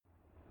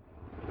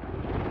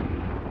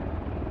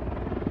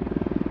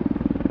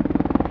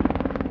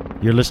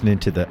You're listening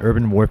to the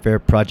Urban Warfare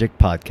Project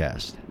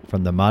podcast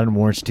from the Modern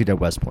War Institute at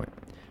West Point.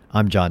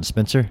 I'm John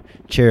Spencer,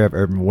 Chair of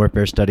Urban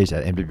Warfare Studies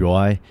at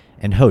MWI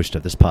and host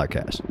of this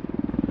podcast.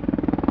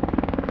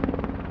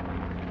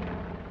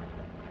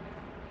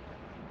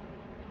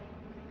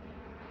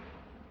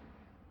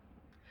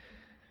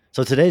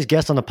 So today's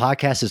guest on the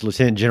podcast is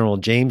Lieutenant General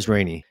James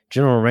Rainey.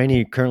 General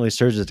Rainey currently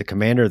serves as the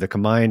commander of the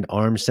Combined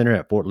Arms Center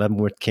at Fort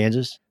Leavenworth,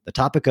 Kansas. The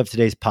topic of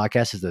today's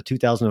podcast is the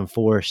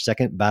 2004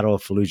 Second Battle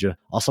of Fallujah,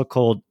 also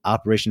called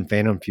Operation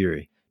Phantom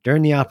Fury.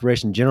 During the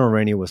operation, General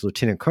Rainey was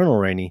Lieutenant Colonel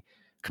Rainey,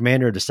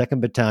 commander of the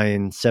 2nd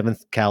Battalion,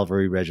 7th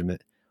Cavalry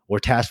Regiment, or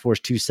Task Force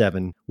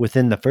 27,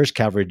 within the 1st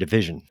Cavalry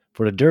Division.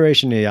 For the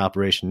duration of the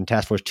operation,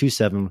 Task Force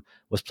 27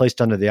 was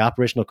placed under the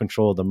operational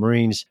control of the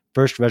Marines'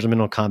 1st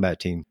Regimental Combat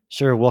Team.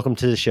 Sir, welcome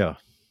to the show.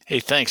 Hey,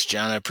 thanks,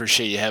 John. I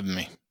appreciate you having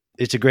me.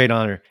 It's a great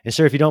honor. And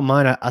sir, if you don't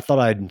mind, I thought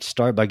I'd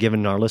start by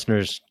giving our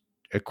listeners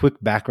a quick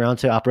background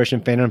to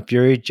Operation Phantom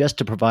Fury, just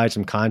to provide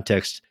some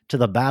context to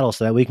the battle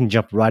so that we can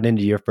jump right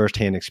into your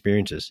firsthand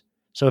experiences.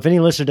 So if any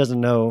listener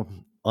doesn't know,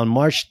 on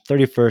March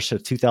 31st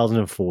of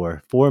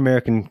 2004, 4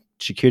 American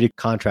security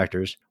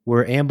contractors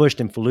were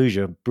ambushed in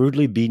Fallujah,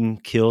 brutally beaten,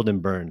 killed,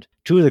 and burned.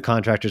 2 of the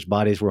contractors'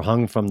 bodies were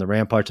hung from the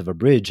ramparts of a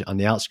bridge on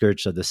the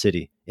outskirts of the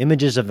city.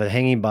 Images of the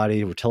hanging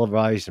body were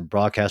televised and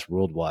broadcast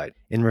worldwide.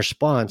 In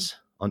response,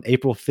 on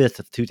April 5th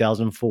of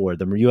 2004,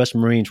 the U.S.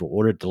 Marines were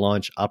ordered to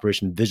launch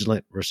Operation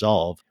Vigilant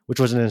Resolve, which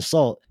was an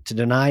assault to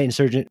deny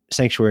insurgent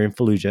sanctuary in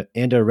Fallujah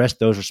and to arrest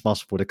those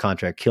responsible for the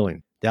contract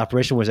killing. The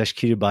operation was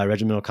executed by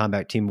Regimental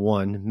Combat Team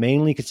 1,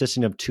 mainly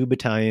consisting of 2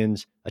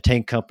 battalions, a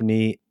tank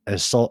company, an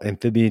assault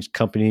amphibians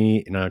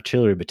company, and an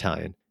artillery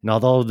battalion. And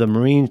although the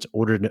Marines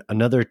ordered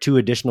another 2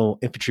 additional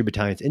infantry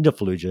battalions into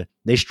Fallujah,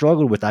 they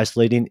struggled with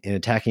isolating and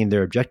attacking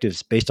their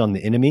objectives based on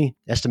the enemy,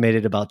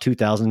 estimated about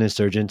 2,000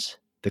 insurgents,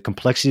 the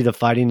complexity of the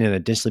fighting in a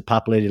densely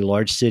populated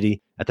large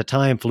city. At the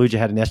time, Fallujah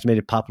had an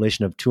estimated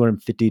population of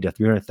 250 to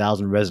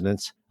 300,000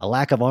 residents, a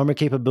lack of armor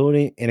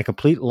capability, and a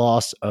complete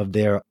loss of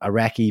their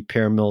Iraqi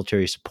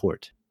paramilitary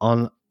support.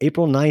 On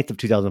April 9th of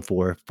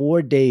 2004,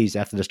 4 days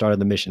after the start of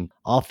the mission,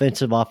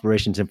 offensive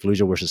operations in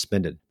Fallujah were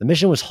suspended. The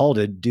mission was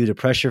halted due to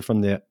pressure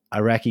from the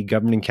Iraqi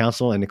Governing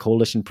Council and the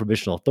Coalition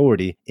Provisional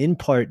Authority, in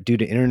part due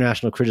to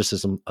international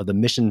criticism of the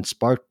mission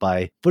sparked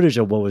by footage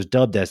of what was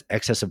dubbed as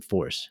excessive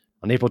force.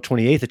 On April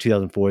 28th of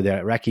 2004, the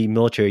Iraqi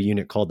military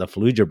unit called the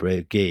Fallujah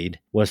Brigade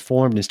was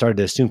formed and started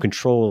to assume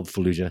control of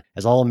Fallujah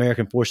as all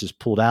American forces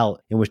pulled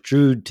out and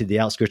withdrew to the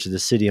outskirts of the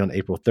city on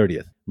April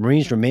 30th.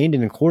 Marines remained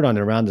in a cordon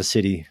around the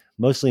city,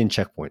 mostly in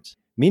checkpoints.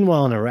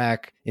 Meanwhile, in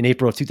Iraq, in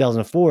April of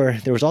 2004,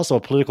 there was also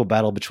a political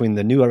battle between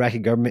the new Iraqi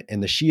government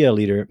and the Shia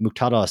leader,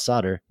 Muqtada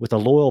al-Sadr, with a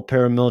loyal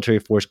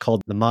paramilitary force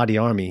called the Mahdi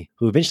Army,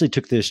 who eventually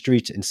took to the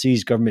streets and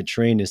seized government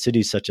terrain in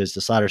cities such as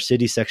the Sadr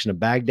City section of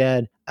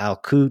Baghdad,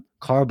 Al-Qut,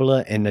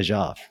 Karbala, and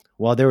Najaf.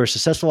 While there were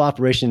successful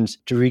operations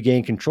to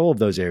regain control of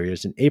those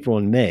areas in April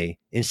and May,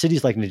 in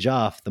cities like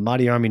Najaf, the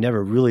Mahdi Army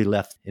never really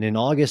left, and in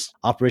August,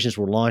 operations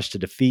were launched to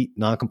defeat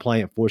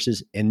non-compliant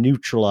forces and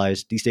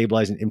neutralize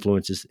destabilizing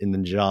influences in the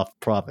Najaf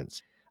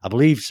province. I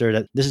believe, sir,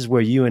 that this is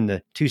where you and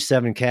the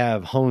 2-7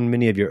 Cav honed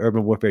many of your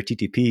urban warfare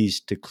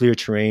TTPs to clear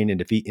terrain and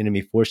defeat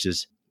enemy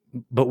forces,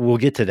 but we'll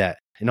get to that.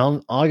 And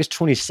on August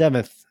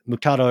 27th,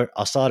 Muqtada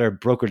al-Sadr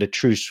brokered a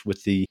truce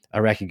with the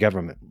Iraqi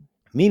government.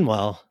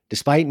 Meanwhile,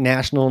 despite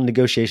national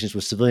negotiations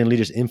with civilian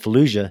leaders in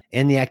Fallujah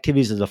and the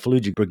activities of the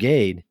Fallujah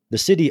Brigade, the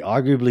city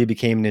arguably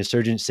became an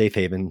insurgent safe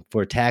haven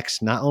for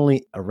attacks not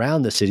only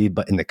around the city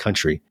but in the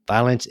country.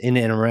 Violence in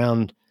and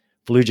around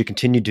Fallujah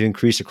continued to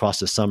increase across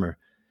the summer.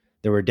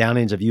 There were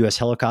downings of U.S.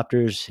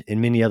 helicopters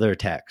and many other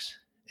attacks.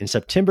 In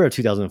September of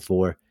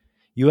 2004,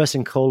 U.S.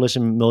 and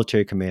Coalition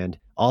Military Command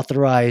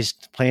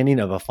authorized planning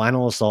of a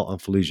final assault on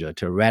Fallujah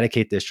to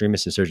eradicate the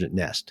extremist insurgent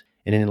nest.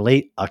 And in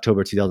late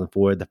October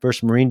 2004, the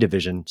 1st Marine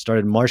Division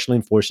started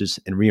marshaling forces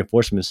and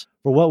reinforcements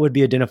for what would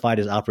be identified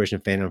as Operation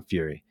Phantom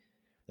Fury.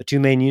 The 2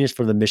 main units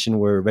for the mission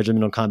were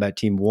Regimental Combat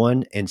Team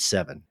 1 and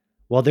 7.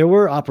 While there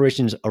were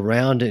operations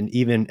around and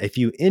even a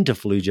few into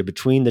Fallujah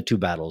between the 2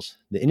 battles,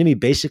 the enemy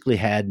basically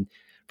had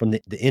from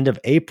the end of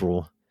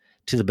April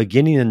to the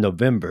beginning of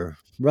November,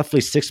 roughly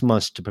 6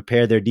 months to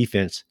prepare their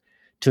defense,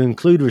 to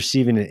include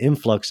receiving an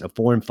influx of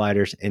foreign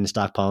fighters and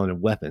stockpiling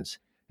of weapons.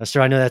 Now,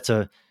 sir, I know that's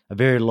a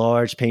very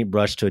large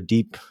paintbrush to a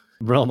deep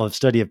realm of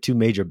study of 2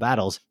 major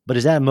battles, but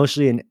is that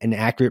mostly an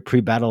accurate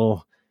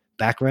pre-battle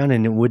background,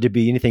 and would there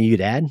be anything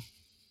you'd add?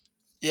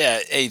 Yeah.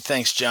 Hey,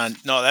 thanks, John.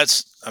 No,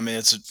 it's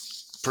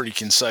a pretty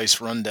concise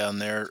rundown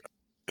there.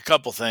 A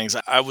couple things.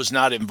 I was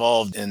not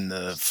involved in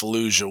the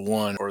Fallujah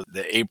 1 or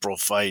the April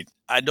fight.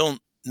 I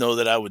don't know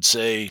that I would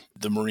say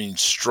the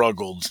Marines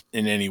struggled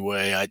in any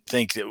way. I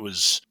think it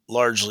was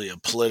largely a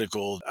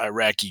political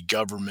Iraqi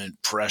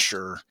government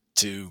pressure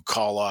to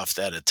call off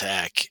that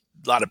attack.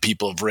 A lot of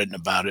people have written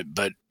about it,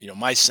 but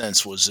my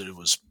sense was that it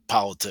was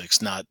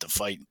politics, not the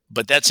fight.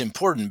 But that's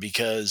important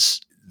because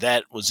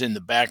that was in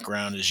the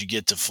background as you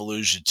get to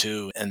Fallujah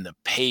 2, and the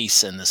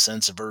pace and the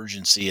sense of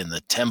urgency and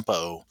the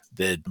tempo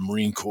that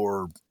Marine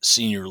Corps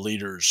senior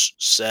leaders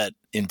set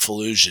in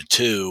Fallujah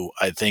 2,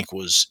 I think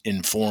was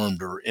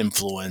informed or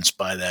influenced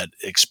by that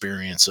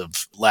experience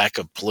of lack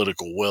of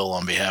political will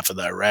on behalf of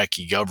the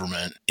Iraqi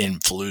government in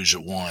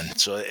Fallujah 1.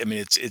 So, I mean,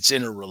 it's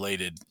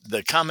interrelated.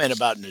 The comment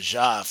about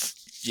Najaf,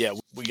 yeah,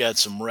 we got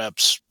some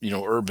reps,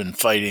 urban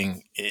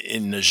fighting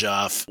in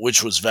Najaf,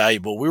 which was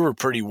valuable. We were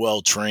pretty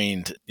well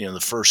trained, the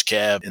 1st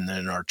Cav, and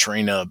then our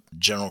train up,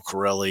 General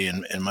Corelli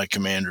and my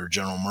commander,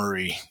 General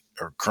Murray,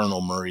 or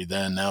Colonel Murray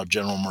then, now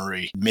General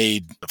Murray,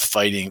 made the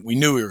fighting. We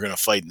knew we were going to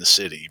fight in the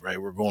city, right?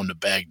 We're going to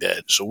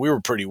Baghdad. So we were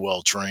pretty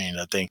well trained.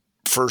 I think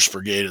 1st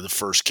Brigade of the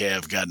 1st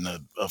Cav got in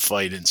a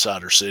fight in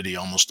Sadr City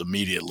almost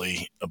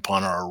immediately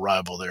upon our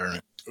arrival there,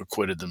 and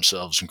acquitted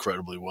themselves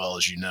incredibly well,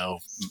 as you know,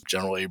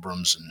 General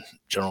Abrams and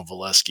General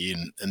Valesky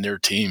and their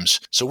teams.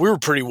 So we were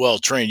pretty well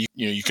trained.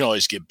 You can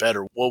always get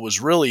better. What was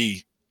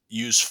really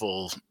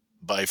useful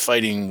by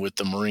fighting with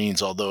the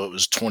Marines, although it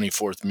was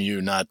 24th MU,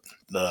 not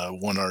the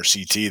 1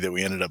 RCT that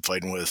we ended up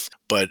fighting with,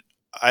 but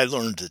I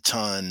learned a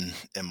ton,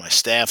 and my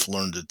staff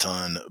learned a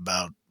ton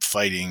about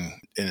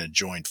fighting in a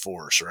joint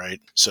force, right?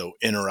 So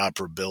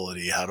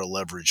interoperability, how to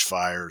leverage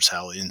fires,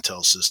 how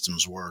intel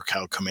systems work,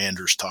 how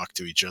commanders talk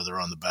to each other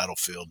on the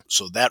battlefield.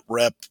 So that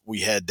rep we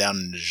had down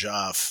in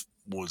Najaf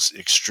was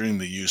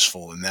extremely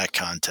useful in that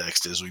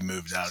context as we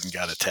moved out and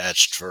got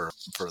attached for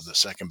the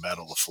Second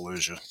Battle of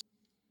Fallujah.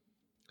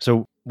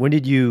 So when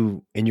did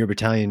you and your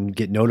battalion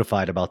get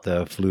notified about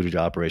the Fallujah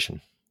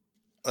operation?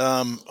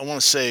 I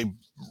want to say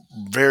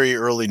very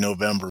early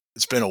November.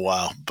 It's been a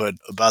while, but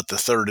about the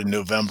 3rd of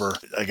November,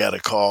 I got a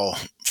call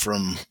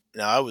from,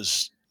 I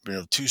was,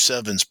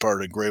 27's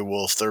part of Grey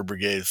Wolf, 3rd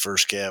Brigade,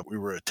 1st Cav. We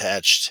were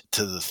attached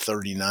to the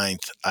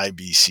 39th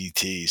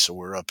IBCT. So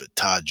we're up at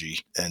Taji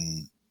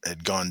and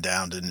had gone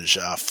down to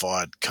Najaf,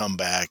 fought, come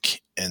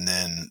back, and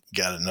then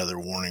got another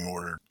warning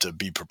order to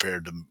be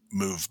prepared to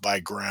move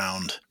by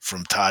ground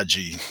from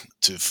Taji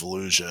to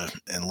Fallujah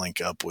and link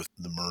up with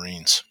the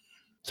Marines.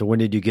 So when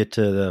did you get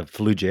to the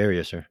Fallujah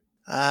area, sir?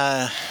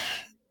 I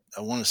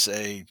want to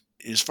say,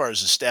 as far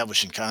as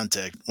establishing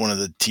contact, one of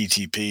the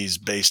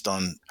TTPs, based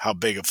on how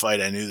big a fight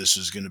I knew this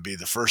was going to be,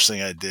 the first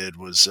thing I did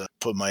was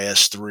put my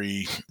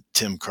S3,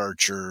 Tim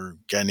Karcher, a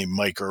guy named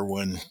Mike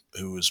Irwin,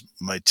 who was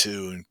my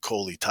 2, and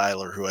Coley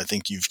Tyler, who I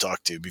think you've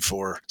talked to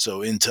before.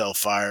 So Intel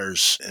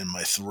Fires and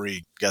my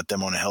 3 got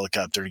them on a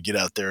helicopter to get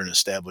out there and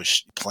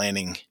establish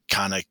planning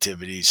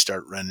connectivity,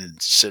 start running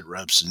sit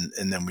reps,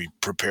 and then we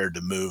prepared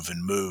to move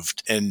and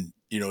moved. And,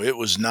 it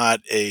was not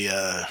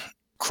a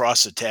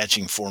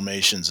cross-attaching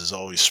formations is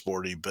always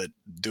sporty, but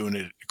doing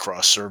it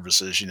across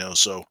services,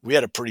 so we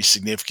had a pretty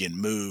significant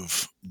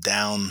move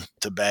down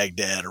to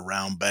Baghdad,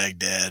 around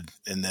Baghdad,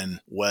 and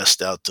then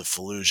west out to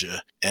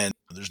Fallujah. And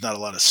there's not a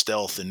lot of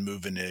stealth in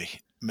moving a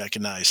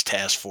mechanized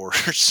task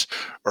force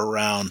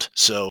around.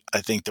 So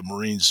I think the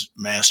Marines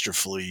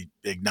masterfully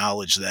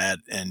acknowledged that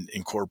and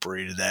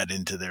incorporated that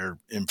into their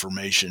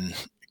information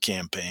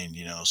campaign,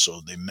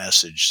 so they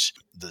messaged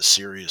the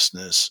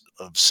seriousness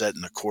of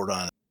setting the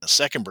cordon. The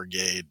 2nd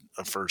Brigade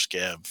of 1st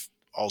Cav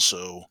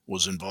also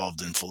was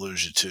involved in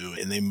Fallujah 2,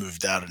 and they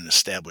moved out and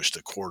established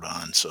a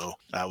cordon. So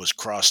I was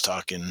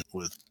cross-talking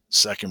with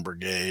 2nd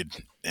Brigade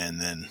and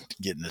then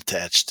getting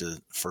attached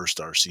to 1st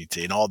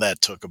RCT. And all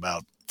that took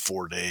about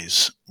 4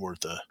 days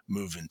worth of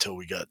move until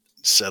we got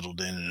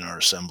settled in our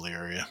assembly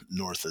area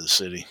north of the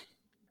city.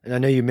 And I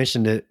know you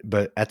mentioned it,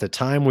 but at the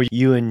time, were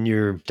you and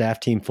your staff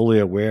team fully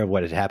aware of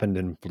what had happened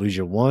in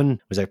Fallujah 1?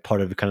 Was that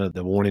part of kind of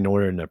the warning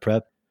order and the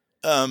prep?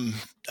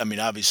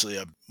 Obviously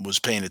I was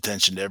paying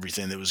attention to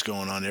everything that was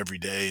going on every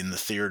day in the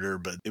theater,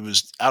 but it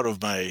was out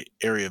of my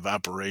area of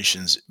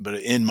operations, but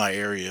in my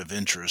area of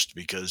interest,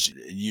 because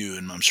you,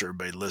 and I'm sure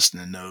everybody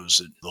listening knows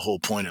that the whole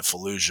point of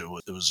Fallujah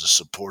was it was a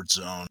support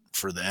zone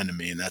for the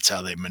enemy, and that's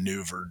how they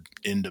maneuvered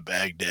into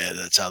Baghdad.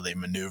 That's how they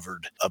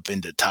maneuvered up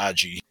into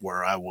Taji,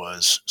 where I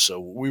was. So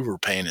we were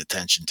paying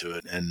attention to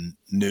it and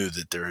knew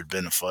that there had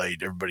been a fight.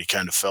 Everybody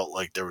kind of felt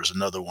like there was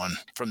another one.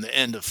 From the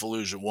end of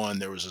Fallujah 1,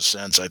 there was a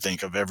sense, I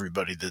think, of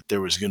everybody that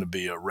there was going to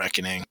be a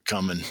reckoning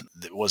coming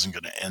that wasn't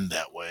going to end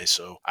that way.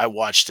 So I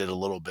watched it a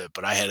little bit,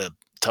 but I had a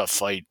tough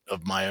fight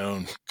of my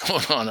own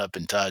going on up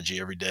in Taji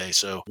every day.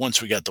 So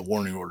once we got the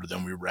warning order,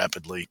 then we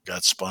rapidly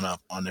got spun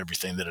up on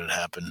everything that had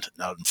happened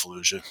out in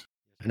Fallujah.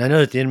 And I know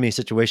that the enemy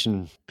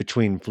situation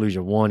between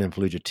Fallujah 1 and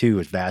Fallujah 2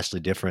 is vastly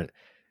different.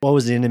 What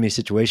was the enemy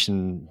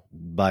situation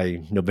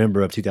by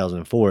November of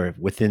 2004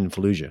 within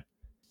Fallujah?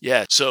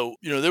 Yeah. So,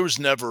 there was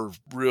never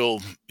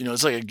real,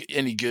 it's like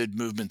any good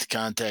movement to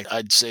contact.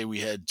 I'd say we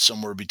had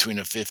somewhere between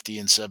a 50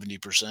 and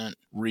 70%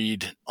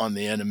 read on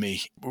the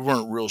enemy. We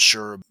weren't real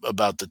sure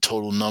about the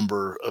total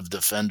number of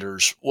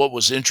defenders. What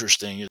was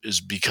interesting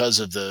is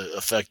because of the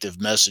effective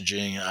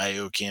messaging,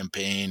 IO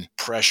campaign,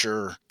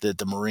 pressure that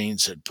the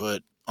Marines had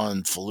put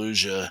on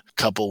Fallujah,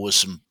 coupled with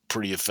some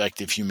pretty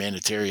effective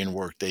humanitarian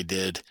work they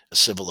did,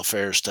 civil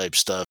affairs type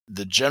stuff.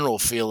 The general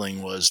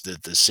feeling was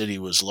that the city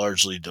was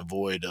largely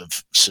devoid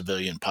of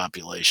civilian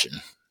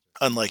population.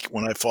 Unlike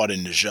when I fought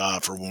in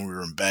Najaf or when we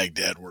were in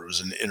Baghdad, where it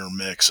was an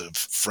intermix of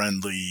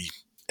friendly,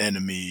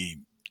 enemy,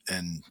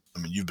 and I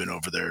mean, you've been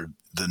over there,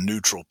 the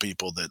neutral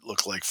people that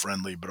look like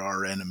friendly but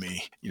are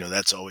enemy.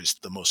 That's always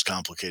the most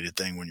complicated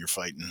thing when you're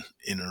fighting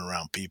in and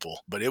around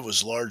people. But it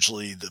was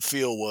largely, the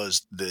feel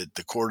was that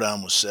the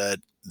cordon was set,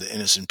 the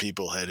innocent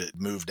people had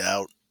moved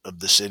out of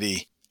the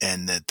city,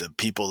 and that the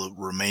people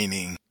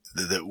remaining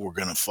that were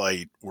going to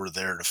fight were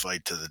there to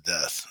fight to the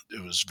death.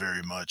 It was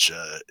very much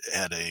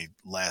had a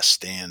last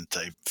stand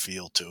type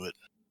feel to it.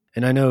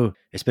 And I know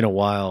it's been a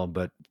while,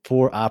 but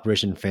for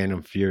Operation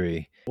Phantom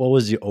Fury, what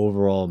was the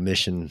overall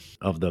mission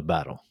of the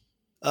battle?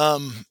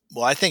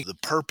 Well, I think the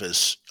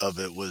purpose of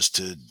it was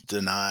to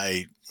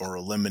deny or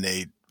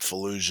eliminate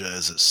Fallujah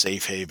as a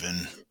safe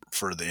haven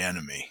for the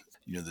enemy.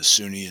 The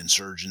Sunni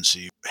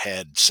insurgency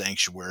had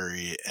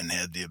sanctuary and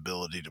had the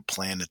ability to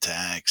plan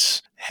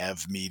attacks,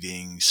 have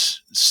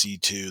meetings, see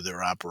to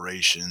their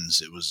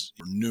operations. It was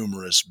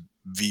numerous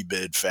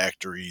VBID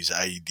factories,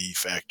 IED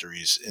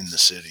factories in the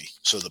city.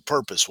 So the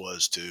purpose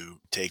was to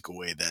take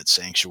away that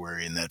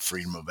sanctuary and that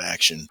freedom of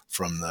action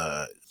from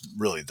the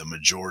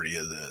majority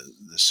of the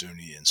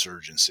Sunni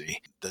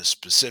insurgency. The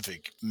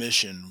specific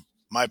mission,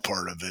 my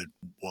part of it,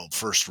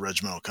 first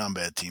Regimental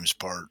Combat Team's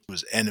part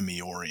was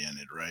enemy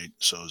oriented, right?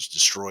 So it was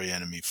destroy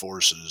enemy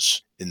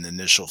forces in the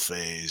initial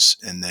phase,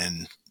 and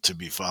then to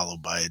be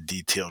followed by a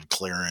detailed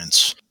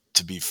clearance,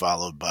 to be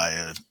followed by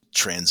a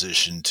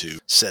transition to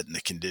setting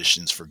the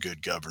conditions for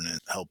good governance,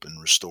 helping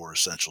restore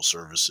essential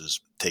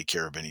services, take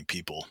care of any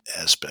people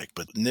aspect,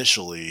 but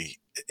initially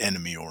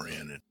enemy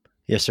oriented.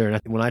 Yes, sir.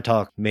 And when I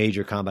talk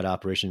major combat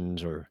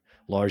operations or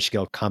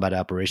large-scale combat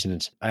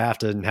operations, I have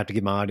to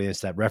give my audience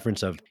that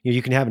reference of,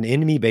 you can have an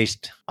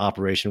enemy-based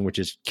operation, which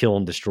is kill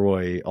and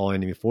destroy all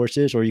enemy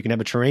forces, or you can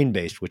have a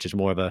terrain-based, which is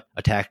more of a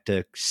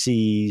tactic,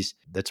 seize,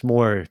 that's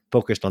more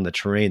focused on the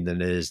terrain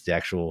than it is the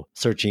actual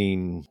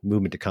searching,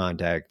 movement to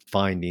contact,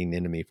 finding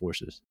enemy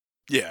forces.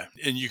 Yeah.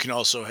 And you can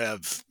also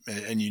have,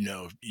 and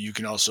you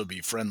can also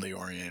be friendly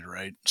oriented,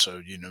 right?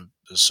 So,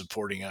 the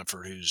supporting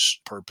effort whose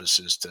purpose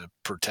is to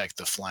protect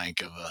the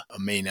flank of a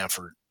main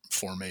effort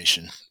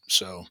formation.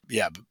 So,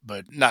 yeah,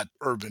 but not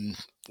urban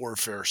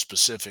warfare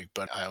specific.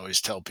 But I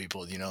always tell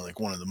people, like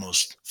one of the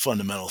most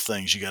fundamental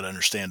things you got to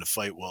understand to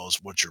fight well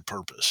is what's your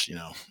purpose,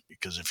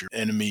 because if you're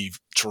enemy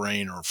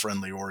terrain or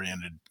friendly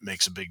oriented,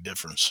 makes a big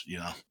difference,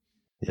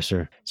 Yes,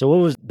 sir. So what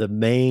was the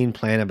main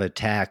plan of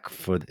attack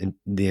for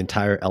the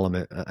entire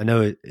element? I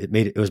know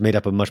it was made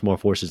up of much more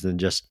forces than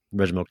just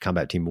Regimental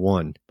Combat Team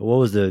 1, but what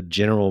was the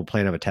general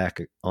plan of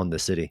attack on the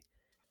city?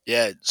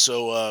 Yeah,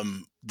 so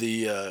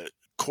the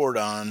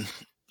cordon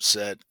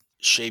set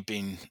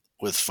shaping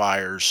with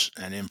fires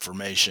and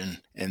information,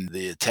 and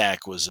the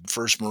attack was the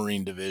 1st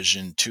Marine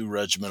Division, 2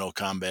 regimental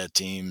combat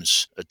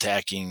teams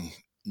attacking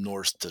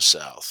north to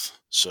south.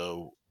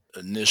 So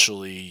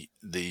initially,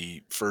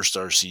 the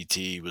 1st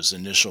RCT was the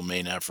initial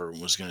main effort,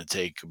 was going to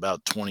take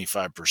about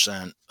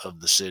 25% of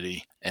the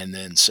city, and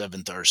then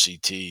 7th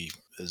RCT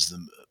as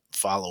the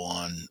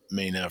follow-on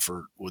main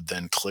effort would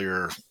then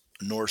clear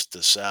north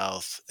to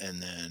south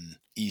and then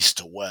east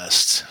to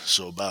west.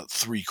 So about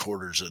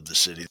 3/4 of the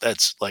city.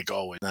 That's like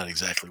always not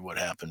exactly what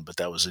happened, but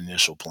that was the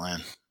initial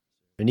plan.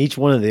 And each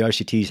one of the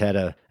RCTs had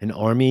an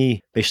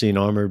army, basically an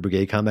armored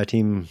brigade combat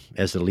team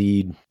as the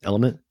lead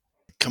element.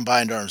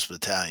 Combined Arms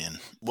Battalion,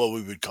 what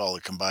we would call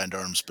a Combined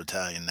Arms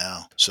Battalion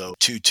now. So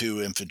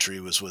 2-2 infantry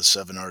was with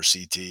 7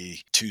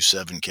 RCT,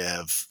 2-7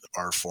 Cav.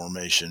 Our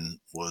formation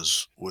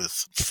was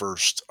with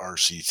 1st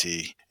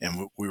RCT,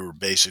 and we were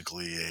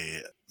basically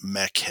a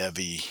mech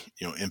heavy,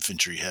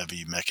 infantry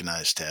heavy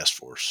mechanized task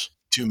force,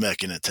 2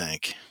 mech and a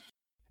tank.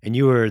 And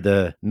you were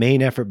the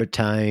main effort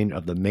battalion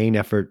of the main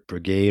effort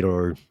brigade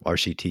or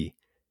RCT.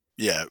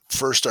 Yeah,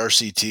 1st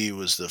RCT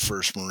was the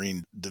 1st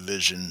Marine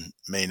Division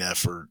main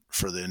effort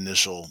for the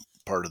initial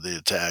part of the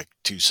attack.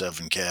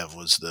 2-7 Cav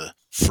was the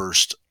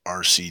 1st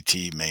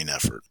RCT main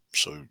effort.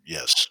 So,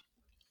 yes.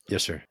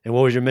 Yes, sir. And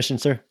what was your mission,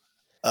 sir?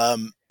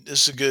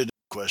 This is a good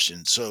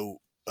question. So,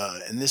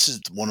 and this is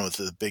one of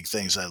the big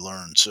things I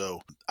learned.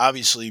 So,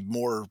 obviously,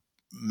 more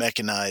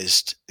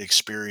mechanized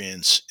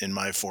experience in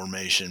my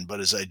formation, but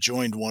as I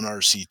joined 1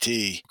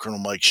 RCT, Colonel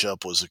Mike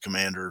Shupp was the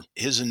commander.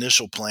 His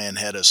initial plan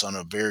had us on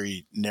a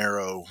very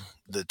narrow,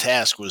 the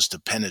task was to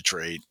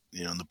penetrate,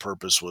 and the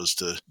purpose was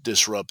to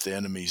disrupt the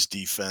enemy's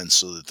defense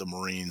so that the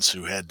Marines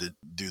who had to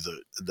do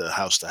the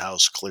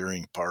house-to-house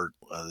clearing part,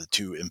 the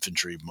 2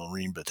 infantry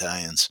Marine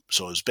battalions.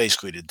 So it was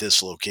basically to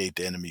dislocate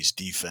the enemy's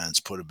defense,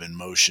 put them in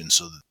motion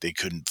so that they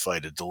couldn't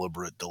fight a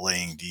deliberate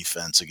delaying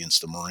defense against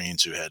the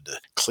Marines who had to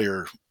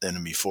clear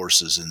enemy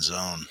forces in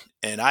zone.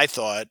 And I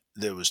thought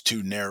that was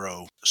too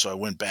narrow, so I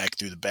went back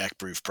through the back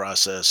brief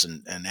process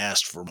and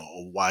asked for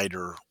a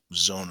wider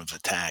zone of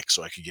attack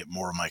so I could get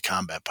more of my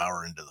combat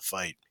power into the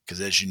fight.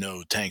 Because as you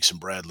know, tanks and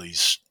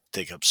Bradleys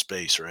take up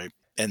space, right?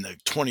 And the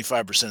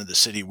 25% of the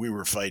city we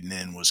were fighting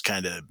in was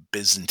kind of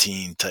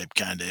Byzantine type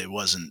it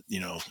wasn't,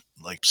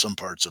 like some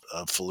parts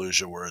of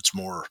Fallujah where it's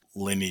more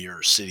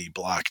linear city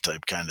block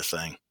type kind of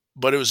thing.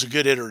 But it was a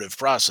good iterative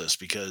process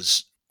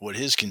because what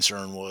his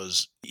concern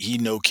was, he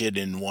no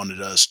kidding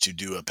wanted us to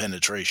do a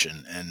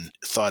penetration and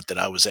thought that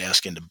I was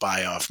asking to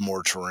buy off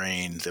more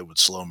terrain that would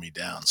slow me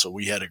down. So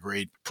we had a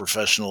great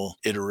professional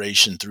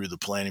iteration through the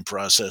planning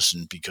process.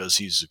 And because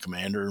he's a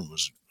commander and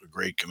was a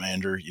great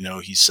commander,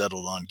 he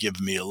settled on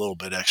giving me a little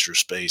bit extra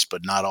space,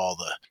 but not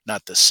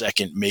the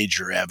second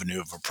major avenue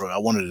of approach. I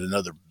wanted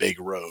another big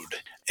road.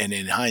 And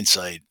in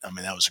hindsight,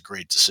 that was a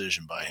great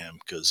decision by him,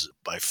 because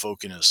by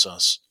focusing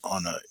us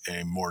on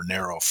a more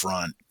narrow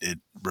front, it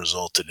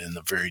resulted in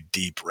the very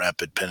deep,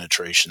 rapid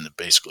penetration that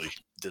basically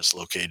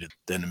dislocated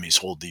the enemy's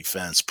whole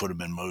defense, put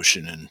them in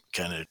motion, and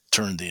kind of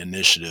turned the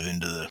initiative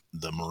into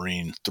the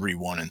Marine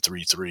 3-1 and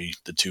 3-3,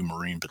 the two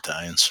Marine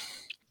battalions.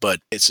 But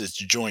it's a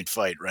joint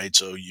fight, right?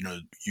 So,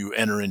 you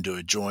enter into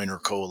a joint or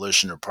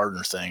coalition or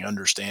partner thing,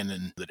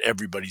 understanding that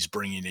everybody's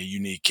bringing a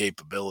unique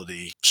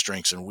capability,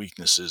 strengths and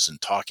weaknesses, and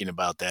talking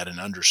about that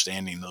and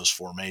understanding those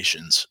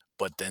formations.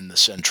 But then the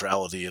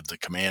centrality of the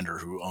commander,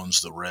 who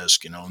owns the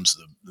risk and owns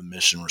the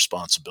mission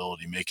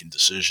responsibility, making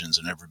decisions,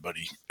 and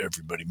everybody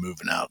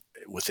moving out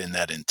within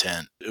that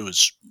intent. It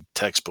was a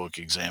textbook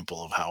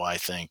example of how I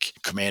think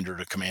commander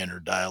to commander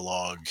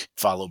dialogue,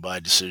 followed by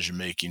decision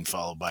making,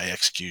 followed by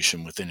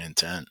execution within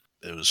intent.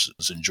 It was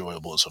as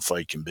enjoyable as a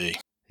fight can be.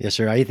 Yes,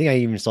 sir. I think I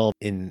even saw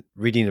in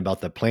reading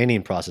about the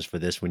planning process for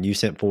this, when you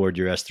sent forward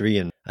your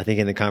S3, and I think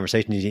in the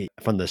conversation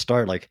from the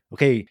start, like,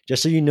 okay,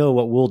 just so you know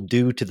what we'll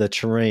do to the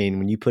terrain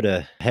when you put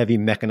a heavy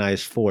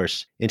mechanized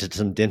force into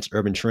some dense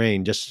urban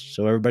terrain, just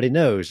so everybody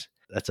knows,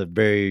 that's a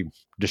very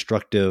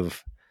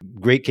destructive,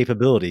 great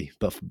capability,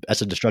 but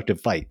that's a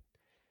destructive fight.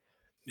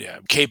 Yeah,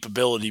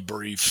 capability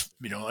brief,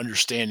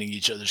 understanding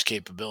each other's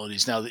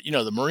capabilities. Now,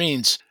 the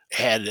Marines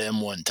had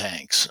M1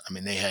 tanks.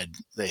 They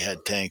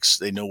had tanks.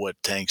 They know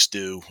what tanks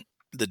do.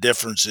 The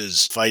difference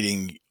is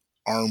fighting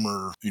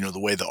armor, the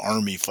way the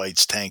Army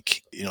fights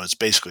tank, it's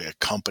basically a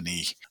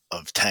company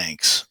of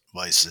tanks.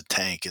 Vice the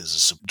tank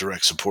is a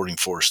direct supporting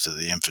force to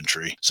the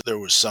infantry. So there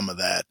was some of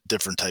that,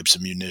 different types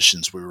of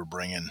munitions we were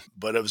bringing.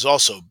 But it was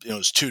also,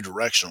 it's two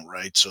directional,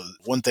 right? So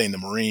one thing the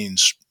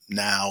Marines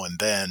now and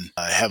then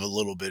have a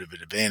little bit of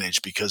an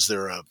advantage, because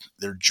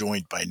they're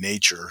joint by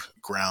nature,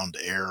 ground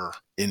air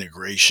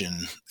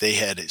integration. They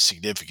had a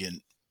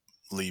significantly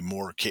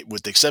more,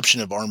 with the exception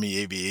of Army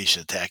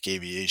aviation, attack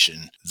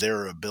aviation,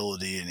 their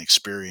ability and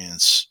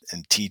experience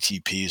and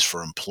TTPs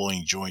for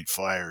employing joint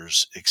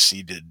fires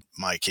exceeded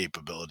my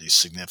capabilities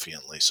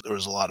significantly. So there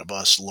was a lot of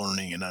us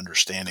learning and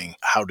understanding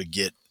how to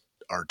get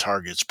our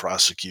targets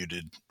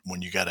prosecuted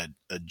when you got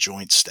a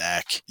joint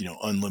stack,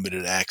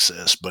 unlimited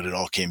access, but it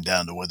all came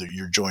down to whether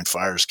your joint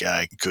fires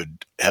guy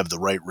could have the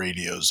right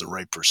radios, the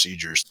right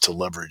procedures to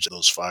leverage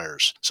those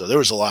fires. So there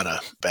was a lot of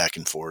back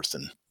and forth.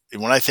 And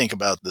when I think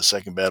about the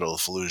Second Battle of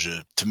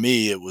Fallujah, to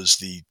me, it was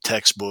the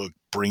textbook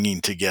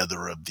bringing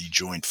together of the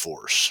joint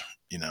force.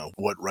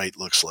 What right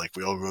looks like.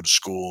 We all go to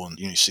school and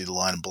you see the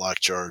line and block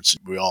charts.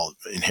 We all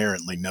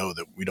inherently know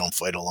that we don't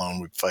fight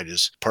alone. We fight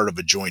as part of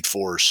a joint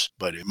force.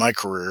 But in my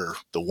career,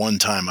 the one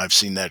time I've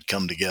seen that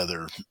come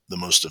together the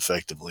most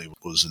effectively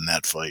was in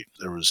that fight.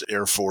 There was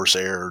Air Force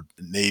air,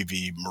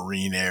 Navy,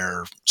 Marine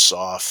air,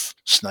 soft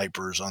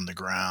snipers on the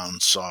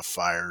ground, soft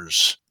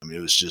fires. It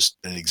was just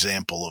an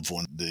example of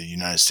when the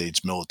United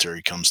States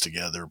military comes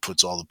together,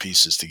 puts all the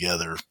pieces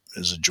together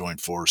as a joint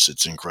force.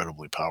 It's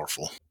incredibly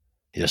powerful.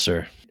 Yes,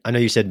 sir. I know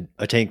you said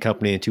a tank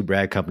company and two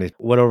Bragg companies.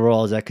 What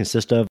overall does that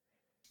consist of?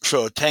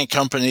 So a tank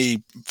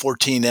company,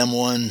 14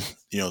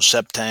 M1,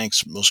 SEP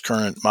tanks, most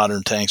current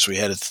modern tanks we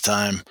had at the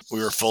time.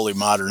 We were fully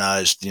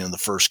modernized, the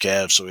first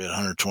cav, so we had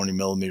 120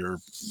 millimeter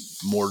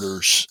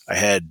mortars. I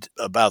had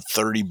about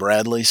 30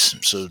 Bradleys,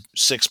 so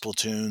 6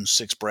 platoons,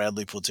 6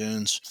 Bradley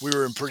platoons. We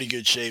were in pretty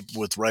good shape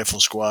with rifle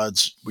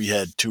squads. We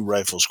had 2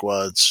 rifle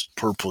squads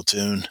per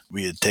platoon.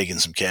 We had taken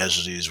some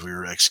casualties. We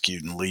were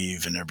executing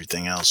leave and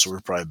everything else, so we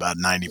were probably about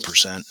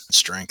 90%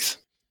 strength.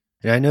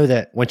 And I know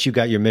that once you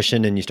got your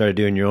mission and you started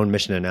doing your own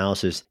mission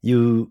analysis,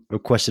 you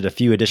requested a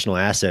few additional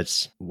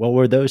assets. What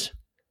were those?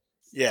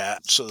 Yeah.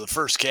 So the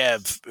first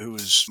cav, who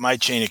was my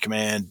chain of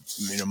command,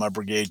 my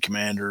brigade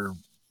commander,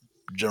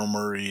 General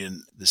Murray,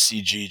 and the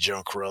CG,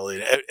 General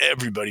Corelli,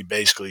 everybody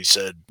basically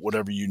said,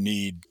 whatever you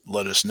need,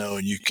 let us know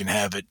and you can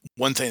have it.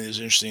 One thing that's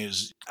interesting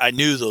is I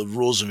knew the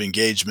rules of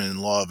engagement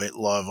and law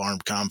of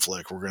armed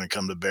conflict were going to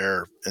come to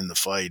bear in the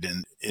fight.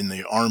 And in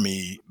the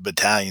Army,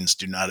 battalions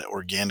do not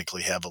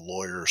organically have a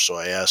lawyer. So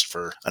I asked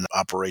for an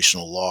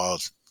operational law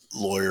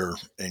lawyer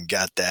and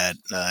got that.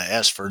 I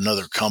asked for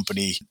another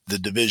company. The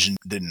division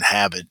didn't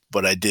have it,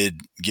 but I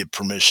did get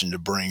permission to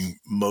bring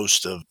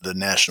most of the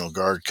National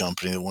Guard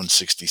company, the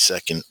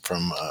 162nd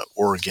from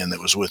Oregon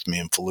that was with me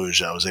in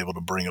Fallujah. I was able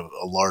to bring a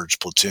large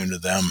platoon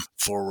of them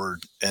forward.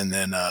 And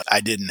then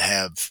I didn't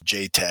have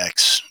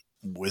JTACs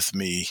with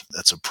me.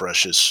 That's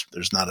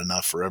there's not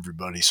enough for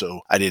everybody. So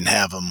I didn't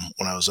have them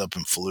when I was up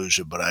in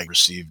Fallujah, but I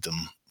received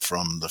them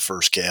from the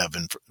first cav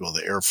and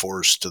the Air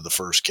Force to the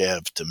first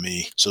cav to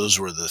me. So those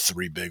were the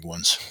 3 big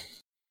ones.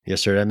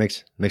 Yes, sir. That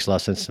makes a lot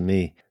of sense to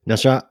me. Now,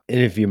 sir, and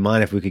if you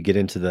mind, if we could get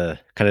into the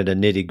kind of the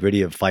nitty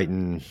gritty of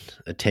fighting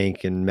a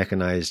tank and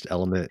mechanized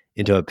element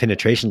into a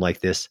penetration like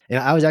this. And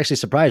I was actually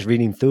surprised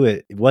reading through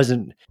it. It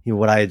wasn't,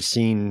 what I had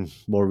seen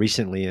more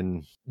recently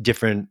in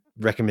different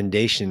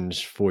recommendations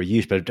for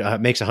use, but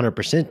it makes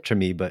 100% to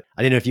me. But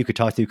I didn't know if you could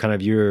talk through kind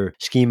of your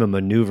scheme of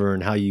maneuver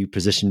and how you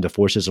position the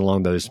forces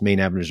along those main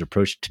avenues of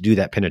approach to do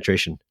that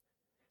penetration.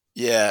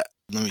 Yeah,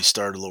 let me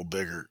start a little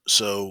bigger.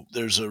 So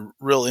there's a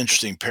real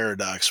interesting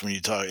paradox when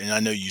you talk, and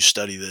I know you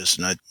study this,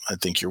 and I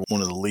think you're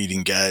one of the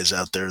leading guys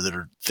out there that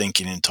are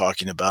thinking and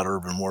talking about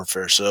urban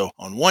warfare. So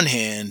on one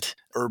hand,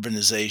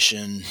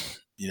 urbanization,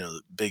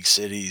 big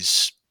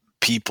cities,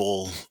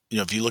 people,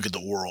 if you look at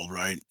the world,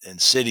 right,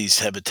 and cities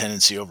have a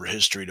tendency over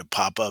history to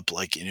pop up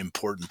like in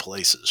important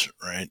places,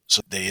 right?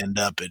 So they end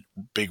up at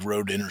big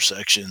road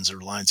intersections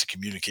or lines of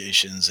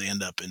communications. They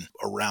end up in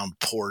around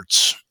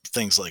ports,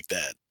 things like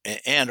that.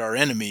 And our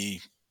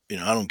enemy,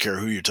 I don't care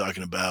who you're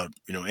talking about,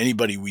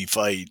 anybody we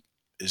fight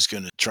is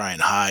going to try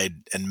and hide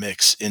and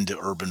mix into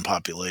urban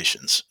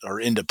populations or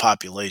into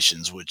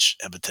populations which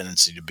have a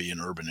tendency to be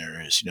in urban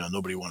areas.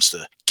 Nobody wants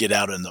to get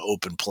out in the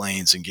open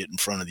plains and get in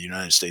front of the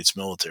United States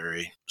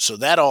military. So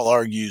that all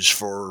argues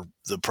for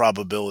the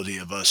probability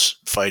of us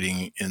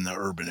fighting in the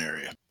urban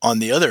area. On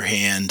the other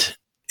hand,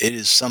 it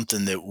is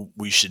something that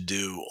we should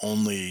do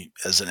only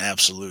as an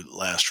absolute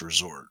last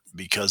resort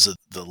because of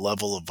the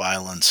level of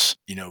violence.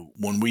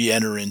 When we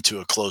enter into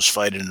a close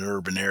fight in an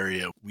urban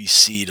area, we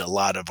cede a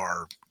lot of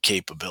our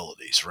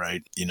capabilities,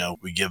 right?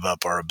 We give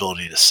up our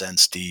ability to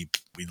sense deep.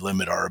 We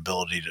limit our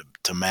ability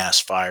to mass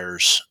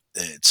fires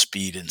at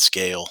speed and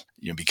scale,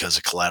 because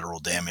of collateral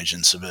damage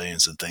in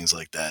civilians and things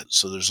like that.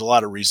 So there's a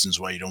lot of reasons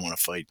why you don't want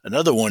to fight.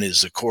 Another one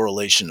is the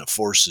correlation of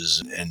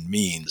forces and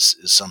means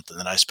is something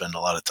that I spend a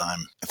lot of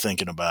time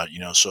thinking about,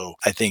 so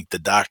I think the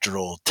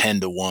doctrinal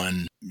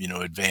 10-1,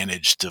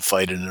 advantage to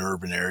fight in an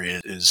urban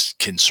area is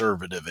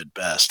conservative at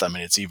best. I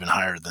mean, it's even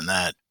higher than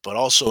that. But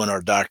also in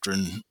our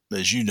doctrine,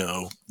 as you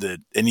know, that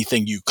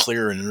anything you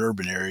clear in an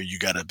urban area, you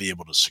got to be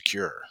able to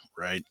secure,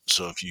 right?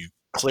 So if you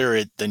clear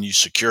it, then you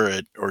secure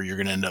it, or you're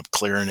going to end up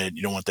clearing it.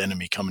 You don't want the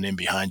enemy coming in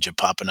behind you,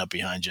 popping up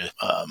behind you.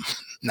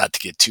 Not to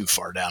get too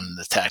far down in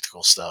the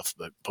tactical stuff,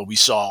 but we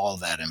saw all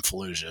that in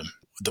Fallujah.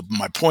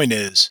 My point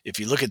is, if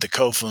you look at the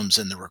COFMs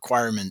and the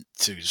requirement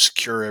to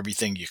secure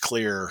everything you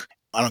clear,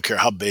 I don't care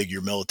how big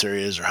your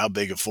military is or how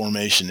big a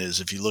formation is.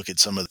 If you look at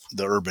some of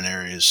the urban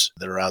areas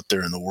that are out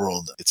there in the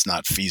world, it's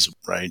not feasible,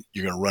 right?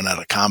 You're going to run out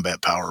of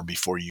combat power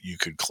before you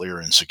could clear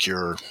and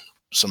secure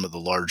some of the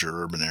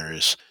larger urban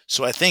areas.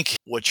 So I think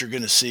what you're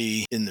going to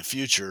see in the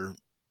future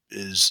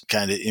is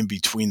kind of in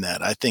between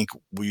that. I think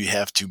we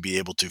have to be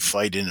able to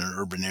fight in an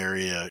urban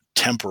area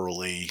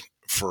temporally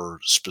for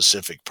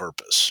specific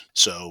purpose.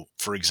 So,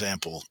 for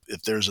example,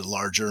 if there's a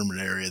large urban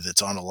area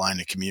that's on a line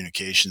of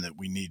communication that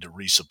we need to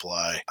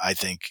resupply, I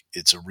think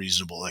it's a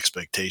reasonable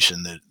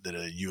expectation that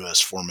a U.S.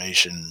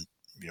 formation,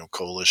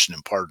 coalition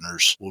and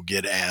partners will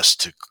get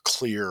asked to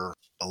clear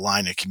a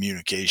line of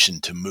communication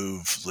to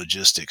move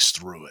logistics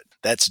through it.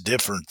 That's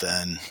different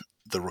than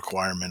the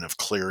requirement of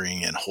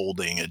clearing and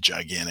holding a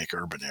gigantic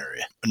urban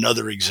area.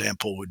 Another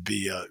example would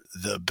be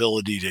the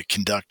ability to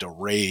conduct a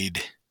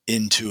raid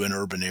into an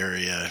urban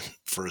area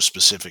for a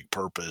specific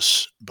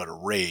purpose, but a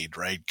raid,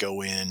 right?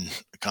 Go in,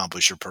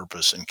 accomplish your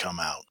purpose, and come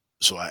out.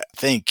 So I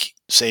think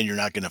saying you're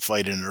not going to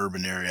fight in an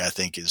urban area, I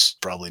think is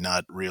probably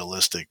not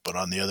realistic. But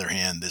on the other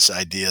hand, this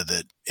idea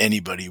that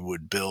anybody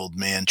would build,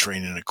 man,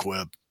 train, and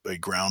equip a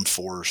ground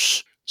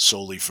force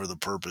solely for the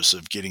purpose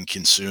of getting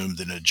consumed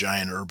in a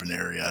giant urban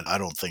area, I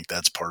don't think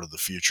that's part of the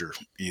future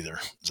either.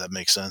 Does that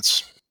make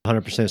sense?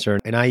 100%, sir.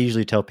 And I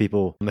usually tell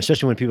people,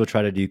 especially when people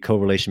try to do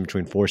correlation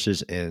between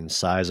forces and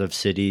size of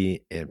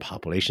city and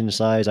population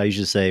size, I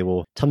usually say,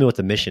 well, tell me what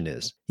the mission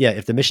is. Yeah,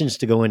 if the mission is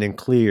to go in and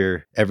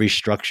clear every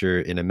structure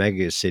in a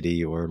mega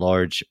city or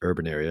large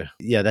urban area,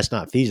 yeah, that's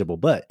not feasible.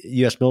 But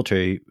U.S.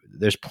 military,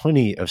 there's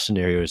plenty of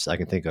scenarios I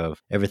can think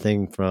of.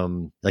 Everything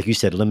from, like you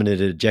said,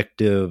 limited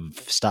objective,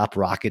 stop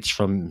rockets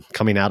from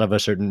coming out of a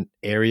certain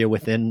area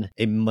within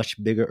a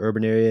much bigger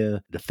urban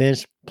area,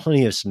 defense,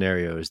 plenty of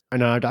scenarios.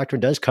 And our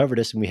doctrine does cover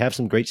this, and we have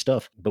some great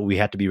stuff, but we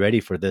have to be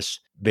ready for this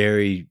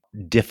very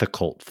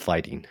difficult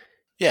fighting.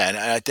 Yeah, and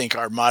I think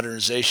our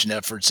modernization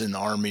efforts in the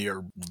Army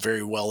are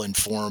very well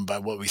informed by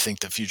what we think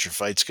the future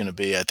fight's going to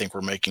be. I think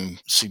we're making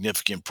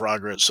significant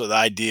progress. So the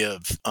idea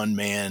of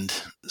unmanned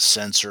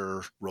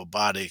sensor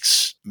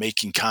robotics,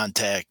 making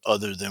contact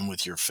other than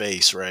with your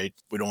face, right?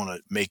 We don't want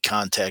to make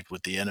contact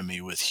with the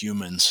enemy, with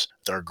humans,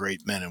 with our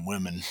great men and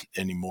women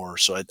anymore.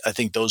 So I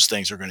think those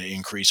things are going to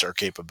increase our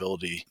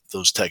capability.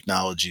 Those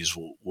technologies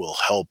will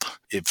help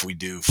if we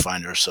do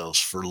find ourselves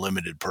for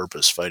limited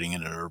purpose fighting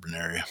in an urban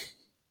area.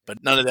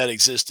 But none of that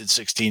existed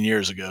 16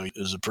 years ago. It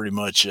was a pretty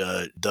much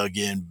dug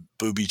in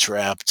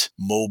booby-trapped,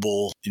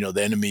 mobile.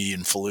 The enemy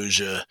in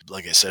Fallujah,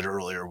 like I said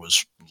earlier,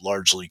 was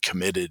largely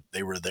committed.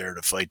 They were there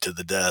to fight to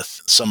the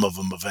death. Some of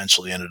them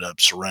eventually ended up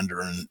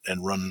surrendering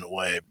and running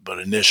away. But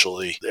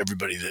initially,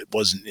 everybody that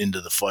wasn't into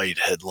the fight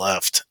had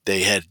left.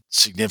 They had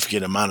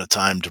significant amount of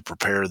time to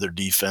prepare their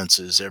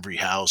defenses. Every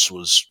house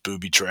was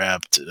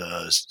booby-trapped,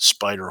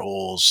 spider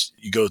holes.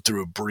 You go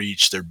through a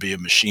breach, there'd be a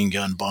machine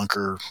gun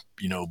bunker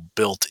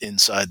built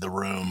inside the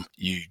room.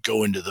 You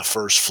go into the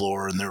first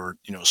floor and there were,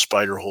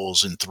 spider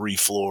holes in 3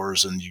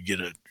 floors, and you get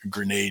a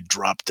grenade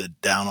dropped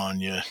down on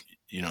you.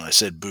 I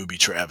said booby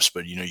traps,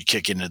 but you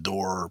kick in the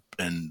door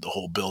and the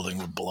whole building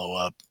would blow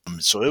up.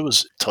 So it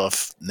was a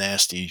tough,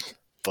 nasty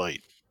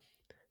fight.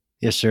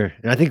 Yes, sir.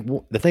 And I think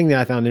the thing that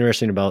I found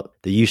interesting about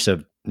the use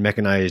of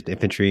mechanized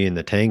infantry and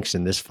the tanks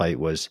in this fight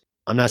was,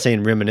 I'm not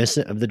saying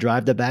reminiscent of the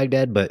drive to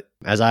Baghdad, but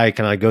as I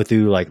kind of go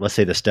through, like, let's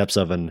say the steps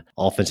of an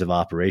offensive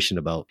operation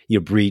about you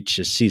breach,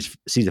 seize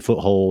a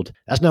foothold,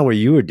 that's not what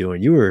you were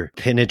doing. You were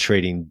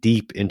penetrating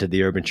deep into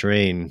the urban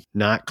terrain,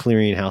 not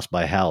clearing house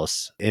by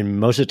house. And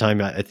most of the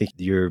time, I think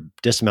your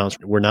dismounts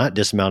were not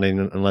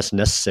dismounting unless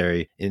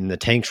necessary. And the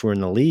tanks were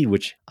in the lead,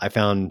 which I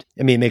found,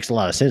 it makes a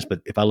lot of sense.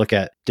 But if I look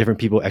at different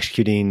people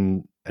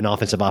executing an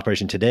offensive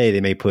operation today,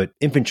 they may put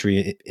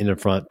infantry in the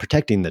front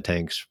protecting the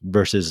tanks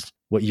versus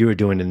what you were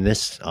doing in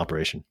this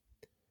operation.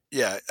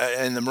 Yeah,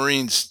 and the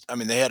Marines,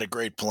 they had a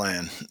great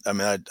plan.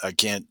 I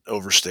can't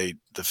overstate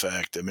the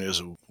fact. It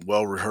was a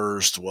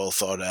well-rehearsed,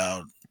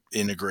 well-thought-out,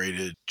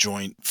 integrated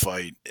joint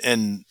fight.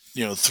 And,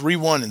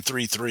 3-1 and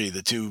 3-3,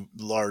 the two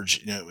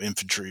large,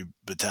 infantry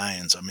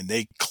battalions,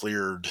 they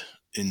cleared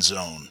in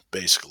zone,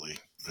 basically.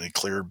 They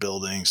cleared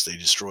buildings. They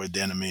destroyed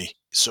the enemy.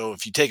 So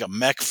if you take a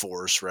mech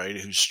force, right,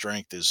 whose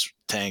strength is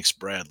tanks,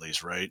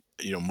 Bradleys, right,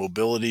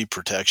 mobility,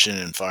 protection,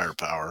 and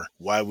firepower,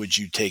 why would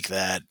you take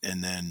that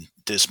and then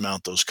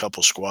dismount those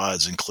couple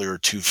squads and clear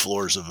 2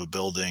 floors of a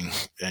building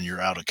and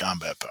you're out of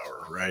combat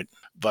power, right?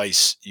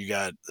 Vice, you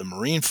got the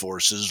Marine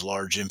forces,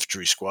 large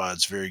infantry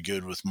squads, very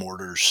good with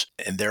mortars,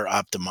 and they're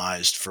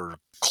optimized for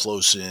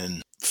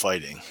close-in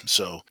fighting.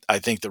 So I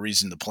think the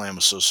reason the plan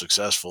was so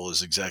successful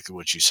is exactly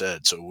what you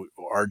said. So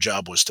our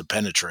job was to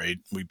penetrate.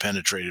 We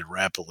penetrated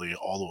rapidly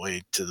all the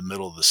way to the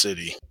middle of the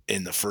city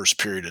in the first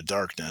period of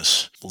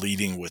darkness,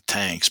 leading with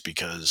tanks,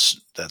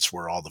 because that's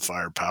where all the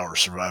firepower,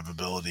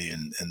 survivability,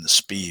 and the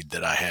speed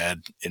that I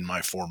had in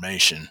my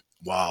formation,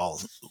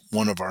 while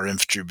one of our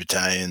infantry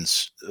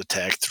battalions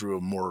attacked through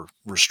a more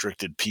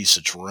restricted piece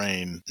of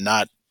terrain,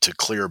 not to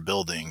clear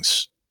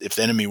buildings. If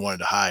the enemy wanted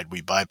to hide,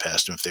 we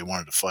bypassed them. If they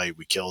wanted to fight,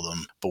 we killed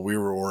them. But we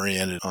were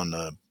oriented on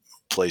a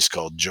place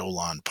called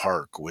Jolan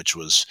Park,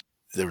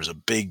 there was a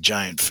big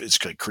giant, it's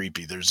kind of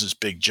creepy, there's this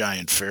big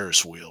giant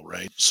Ferris wheel,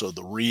 right? So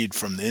the read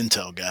from the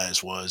intel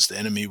guys was the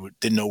enemy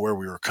didn't know where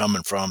we were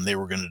coming from. They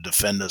were going to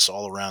defend us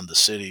all around the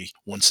city.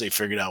 Once they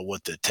figured out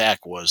what the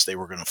attack was, they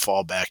were going to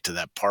fall back to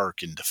that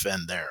park and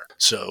defend there.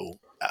 So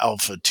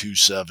Alpha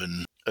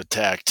 27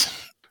 attacked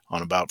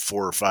on about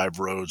 4 or 5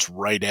 roads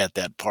right at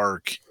that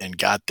park and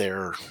got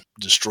there,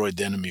 destroyed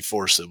the enemy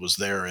force that was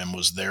there, and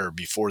was there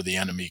before the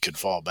enemy could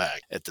fall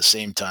back. At the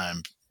same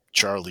time,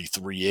 Charlie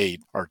 3-8,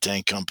 our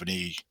tank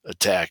company,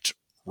 attacked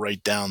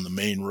right down the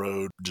main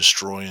road,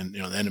 destroying, the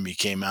enemy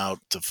came out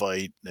to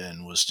fight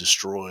and was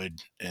destroyed.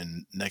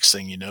 And next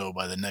thing you know,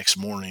 by the next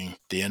morning,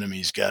 the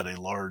enemy's got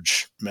a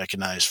large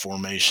mechanized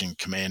formation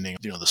commanding,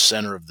 the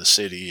center of the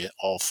city,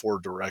 all 4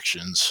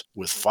 directions,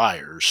 with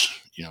fires,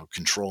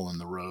 controlling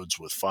the roads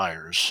with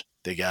fires.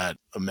 They got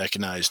a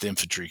mechanized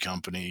infantry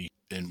company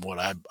in what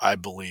I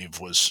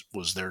believe was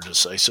their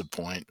decisive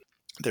point.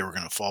 They were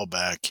going to fall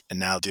back, and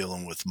now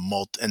dealing with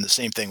and the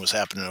same thing was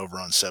happening over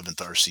on 7th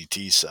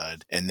RCT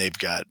side. And they've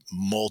got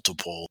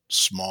multiple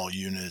small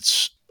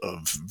units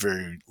of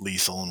very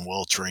lethal and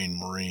well-trained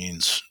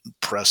Marines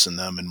pressing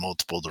them in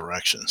multiple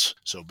directions.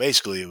 So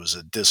basically it was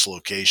a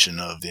dislocation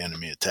of the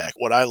enemy attack.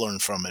 What I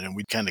learned from it, and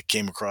we kind of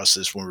came across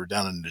this when we were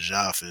down in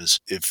Najaf, is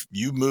if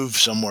you move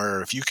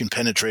somewhere, if you can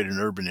penetrate an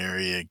urban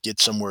area,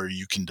 get somewhere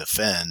you can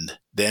defend,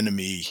 the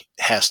enemy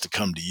has to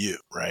come to you,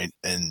 right?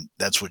 And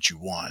that's what you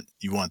want.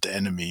 You want the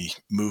enemy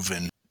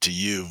moving to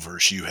you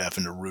versus you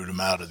having to root them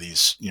out of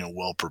these,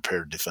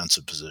 well-prepared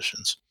defensive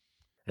positions.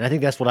 And I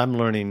think that's what I'm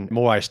learning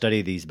more I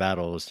study these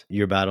battles.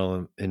 Your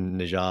battle in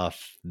Najaf,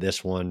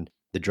 this one,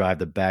 the drive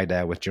to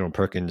Baghdad with General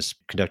Perkins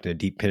conducting a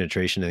deep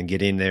penetration and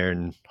getting there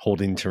and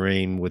holding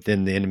terrain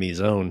within the enemy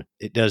zone.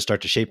 It does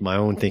start to shape my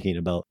own thinking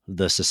about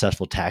the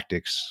successful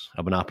tactics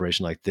of an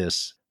operation like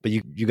this. But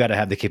you got to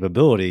have the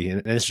capability.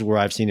 And this is where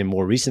I've seen in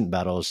more recent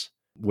battles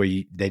where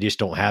they just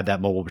don't have that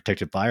mobile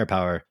protective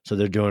firepower. So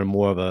they're doing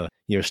more of a,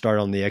 start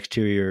on the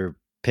exterior,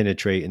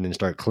 penetrate, and then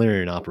start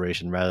clearing an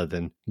operation rather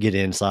than get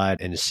inside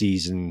and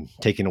seize and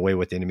taking away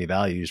what the enemy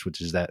values, which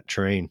is that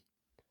terrain.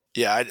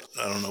 Yeah, I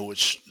don't know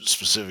which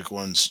specific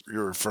ones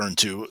you're referring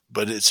to,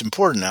 but it's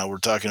important now. We're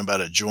talking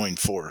about a joint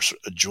force,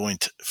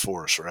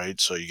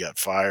 right? So you got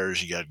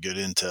fires, you got good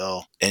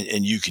intel,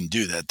 and you can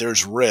do that.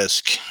 There's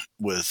risk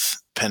with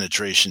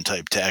penetration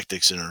type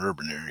tactics in an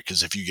urban area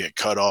because if you get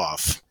cut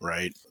off,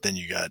 right, then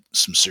you got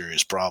some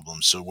serious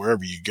problems. So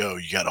wherever you go,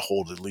 you got to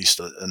hold at least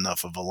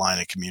enough of a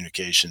line of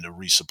communication to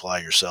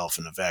resupply yourself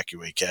and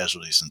evacuate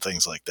casualties and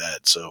things like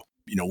that. So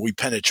we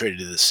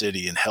penetrated the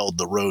city and held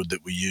the road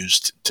that we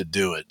used to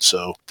do it.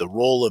 So the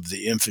role of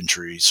the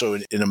infantry, so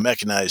in a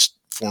mechanized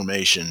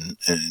formation,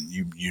 and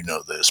you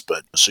know this,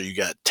 but so you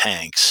got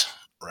tanks,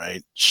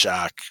 right?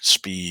 Shock,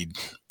 speed,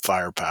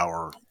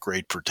 firepower,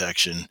 great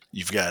protection.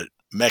 You've got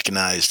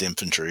mechanized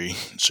infantry,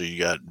 so you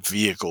got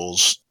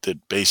vehicles that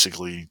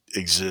basically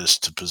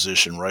exist to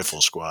position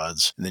rifle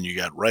squads, and then you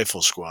got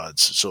rifle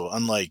squads. So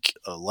unlike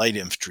a light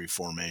infantry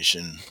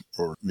formation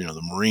or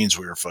the Marines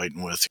we were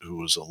fighting with, who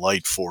was a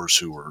light force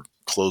who were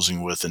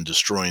closing with and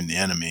destroying the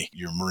enemy,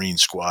 your Marine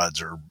squads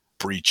are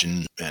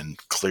breaching and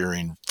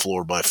clearing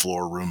floor by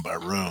floor, room by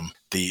room.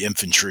 The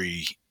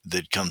infantry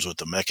that comes with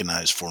the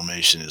mechanized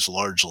formation is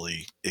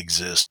largely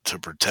exist to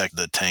protect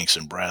the tanks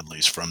and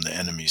Bradleys from the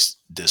enemy's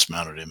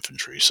dismounted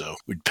infantry. So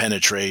we'd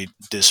penetrate,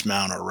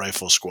 dismount our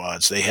rifle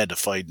squads. They had to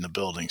fight in the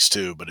buildings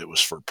too, but it was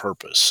for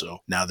purpose. So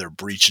now they're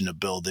breaching the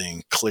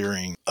building,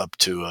 clearing up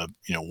to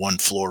one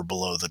floor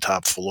below the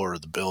top floor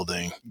of the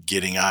building,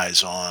 getting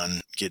eyes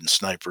on, getting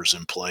snipers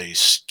in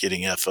place,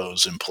 getting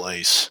FOs in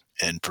place,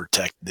 and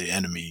protect the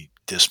enemy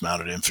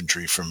dismounted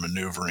infantry from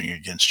maneuvering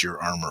against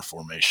your armor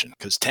formation,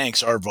 because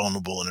tanks are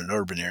vulnerable in an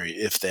urban area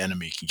if the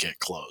enemy can get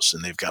close,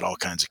 and they've got all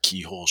kinds of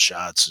keyhole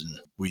shots. And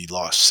we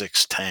lost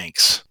 6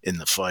 tanks in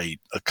the fight.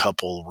 A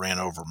couple ran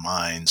over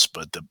mines,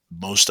 but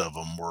most of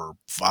them were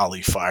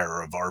volley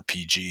fire of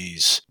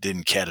RPGs.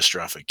 Didn't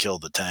catastrophic kill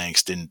the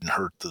tanks, didn't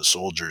hurt the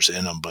soldiers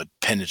in them, but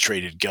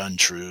penetrated gun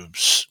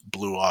troops,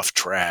 blew off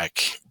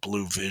track,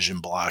 blew vision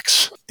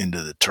blocks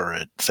into the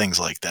turret, things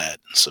like that.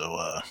 So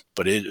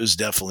but it was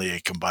definitely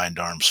a combined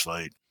arms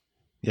fight.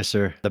 Yes,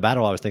 sir. The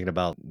battle I was thinking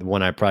about, the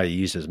one I probably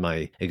use as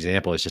my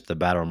example, is just the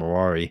Battle of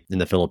Marawi in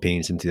the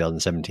Philippines in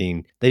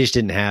 2017. They just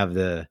didn't have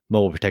the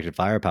mobile protected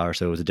firepower,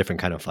 so it was a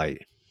different kind of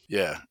fight.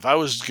 Yeah. If I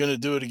was going to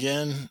do it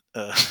again,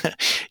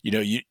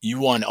 you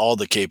want all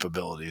the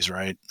capabilities,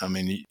 right? I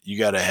mean, you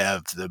got to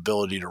have the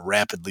ability to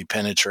rapidly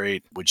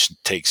penetrate, which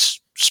takes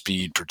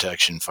speed,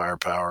 protection,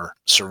 firepower,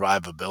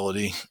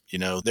 survivability.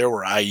 There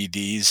were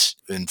IEDs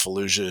in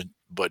Fallujah,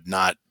 but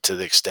not to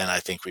the extent I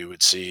think we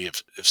would see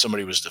if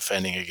somebody was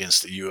defending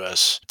against the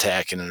U.S.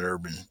 attack in an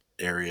urban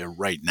area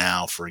right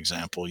now, for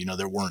example.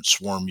 There weren't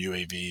swarm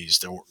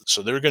UAVs.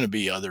 So there are going to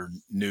be other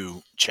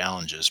new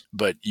challenges,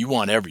 but you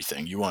want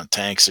everything. You want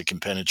tanks that can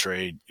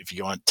penetrate. If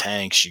you want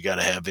tanks, you got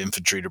to have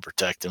infantry to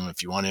protect them.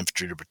 If you want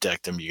infantry to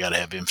protect them, you got to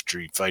have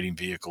infantry fighting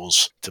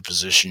vehicles to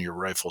position your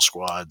rifle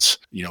squads,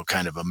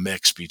 kind of a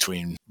mix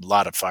between a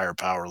lot of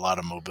firepower, a lot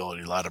of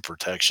mobility, a lot of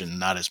protection,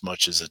 not as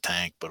much as a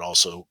tank, but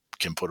also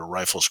can put a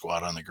rifle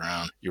squad on the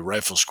ground. Your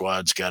rifle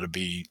squad's got to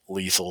be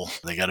lethal.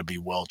 They got to be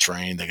well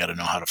trained. They got to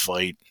know how to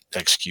fight,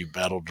 execute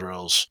battle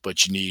drills,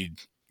 but you need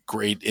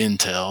great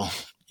intel.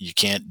 You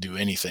can't do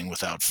anything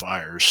without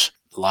fires.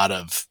 A lot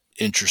of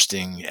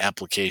interesting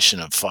application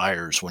of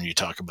fires when you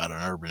talk about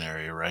an urban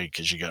area, right?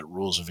 Because you got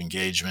rules of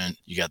engagement,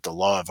 you got the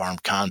law of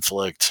armed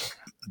conflict.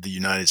 The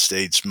United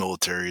States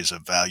military is a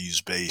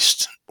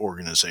values-based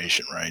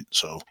organization, right?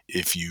 So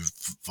if you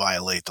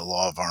violate the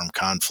law of armed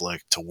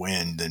conflict to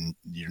win, then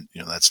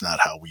that's not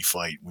how we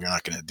fight. We're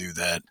not going to do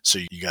that. So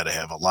you got to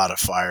have a lot of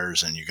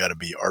fires, and you got to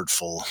be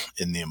artful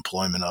in the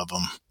employment of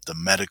them. The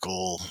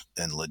medical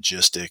and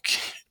logistic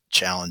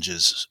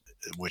challenges,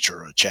 which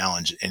are a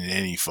challenge in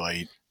any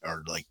fight,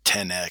 are like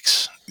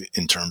 10x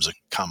in terms of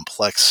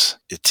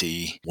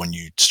complexity when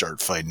you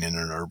start fighting in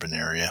an urban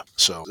area.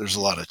 So there's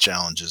a lot of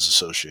challenges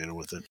associated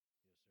with it.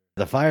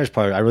 The fires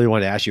part, I really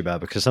wanted to ask you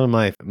about, because some of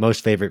my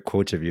most favorite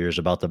quotes of yours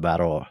about the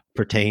battle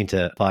pertain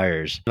to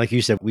fires. Like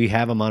you said, we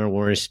have a Modern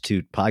War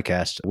Institute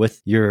podcast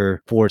with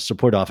your forward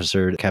support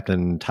officer,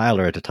 Captain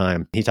Tyler, at the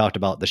time. He talked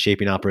about the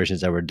shaping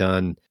operations that were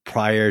done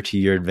prior to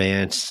your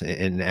advance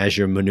and as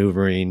you're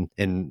maneuvering,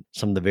 and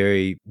some of the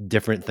very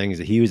different things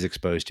that he was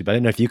exposed to. But I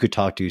didn't know if you could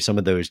talk to some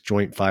of those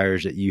joint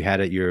fires that you had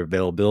at your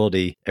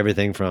availability,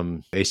 everything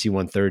from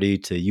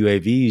AC-130 to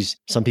UAVs.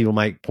 Some people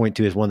might point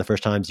to as one of the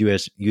first times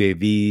U.S.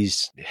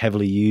 UAVs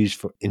heavily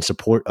used in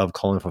support of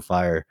calling for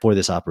fire for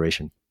this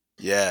operation.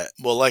 Yeah.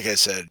 Well, like I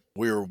said,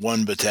 we were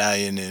one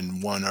battalion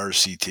in one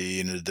RCT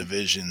in a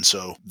division.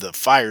 So the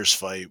fires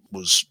fight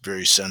was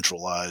very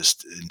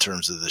centralized in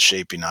terms of the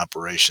shaping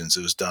operations.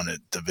 It was done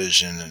at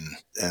division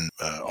and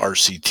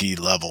RCT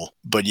level.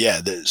 But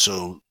yeah,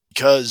 so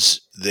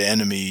because the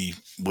enemy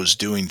was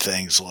doing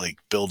things like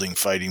building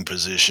fighting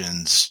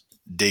positions,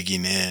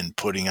 digging in,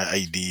 putting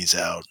IEDs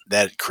out,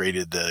 that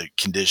created the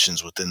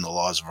conditions within the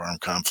laws of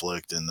armed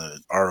conflict and the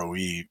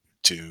ROE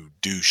to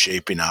do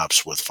shaping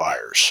ops with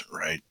fires,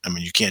 right? I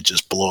mean, you can't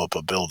just blow up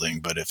a building,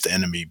 but if the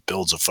enemy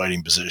builds a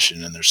fighting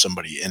position and there's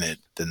somebody in it,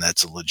 then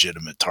that's a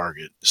legitimate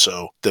target.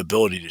 So the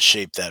ability to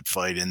shape that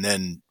fight, and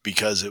then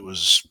because it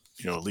was,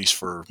 at least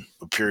for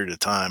a period of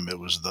time, it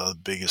was the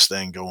biggest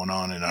thing going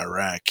on in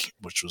Iraq,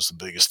 which was the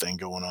biggest thing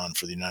going on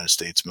for the United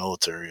States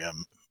military.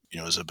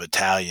 As a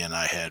battalion,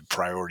 I had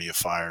priority of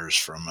fires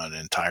from an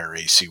entire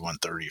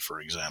AC-130, for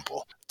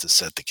example, to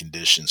set the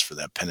conditions for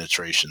that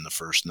penetration the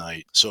first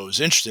night. So it was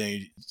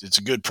interesting. It's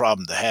a good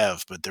problem to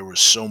have, but there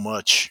was so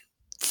much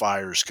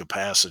fires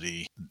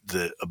capacity,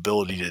 the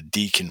ability to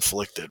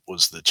deconflict it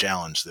was the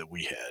challenge that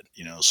we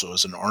had. So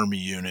as an Army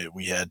unit,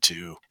 we had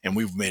to, and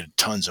we've made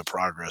tons of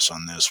progress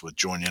on this with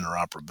joint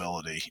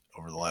interoperability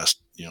over the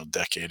last,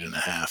 decade and a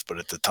half. But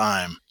at the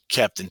time,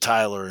 Captain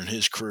Tyler and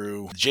his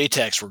crew, the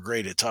JTACs were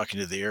great at talking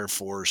to the Air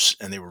Force,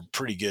 and they were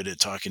pretty good at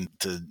talking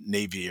to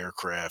Navy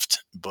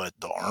aircraft, but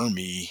the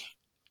Army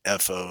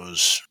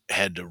FOs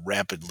had to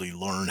rapidly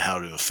learn how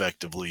to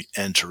effectively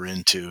enter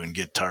into and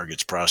get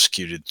targets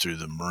prosecuted through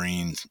the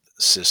Marine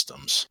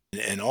systems.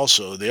 And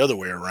also the other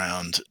way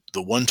around,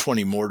 the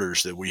 120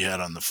 mortars that we had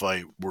on the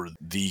fight were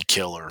the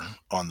killer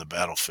on the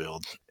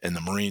battlefield. And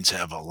the Marines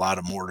have a lot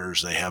of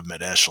mortars. They have them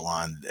at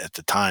echelon. At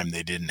the time,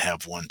 they didn't have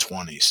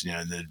 120s.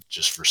 And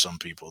just for some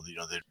people,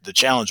 the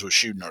challenge with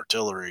shooting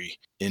artillery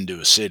into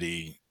a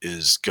city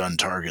is gun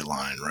target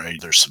line, right?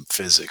 There's some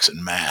physics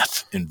and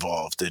math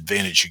involved. The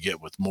advantage you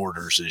get with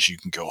mortars is you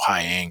can go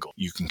high angle.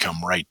 You can come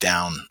right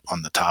down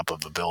on the top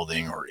of a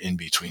building or in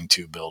between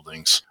two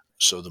buildings.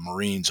 So the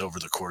Marines over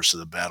the course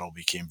of the battle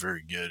became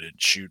very good at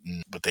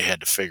shooting, but they had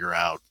to figure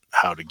out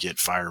how to get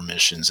fire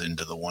missions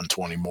into the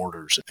 120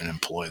 mortars and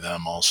employ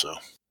them also.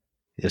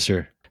 Yes,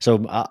 sir.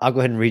 So I'll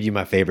go ahead and read you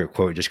my favorite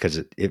quote just because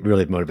it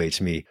really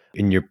motivates me.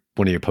 In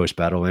one of your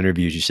post-battle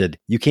interviews, you said,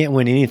 "You can't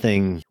win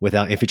anything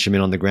without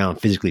infantrymen on the ground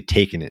physically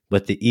taking it.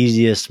 But the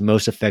easiest,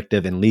 most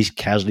effective, and least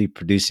casualty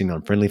producing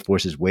on friendly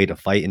forces way to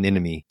fight an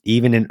enemy,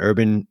 even in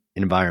urban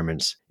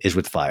environments, is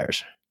with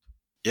fires."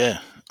 Yeah,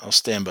 I'll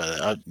stand by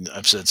that.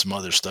 I've said some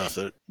other stuff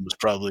that was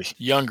probably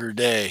younger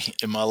day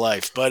in my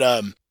life.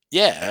 But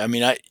yeah, I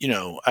mean,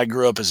 I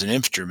grew up as an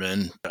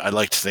infantryman. I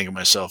like to think of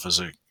myself as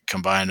a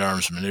combined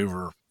arms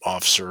maneuver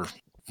officer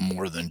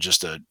more than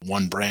just a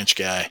one branch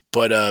guy.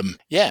 But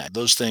yeah,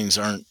 those things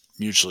aren't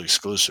mutually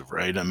exclusive,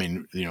 right? I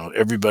mean,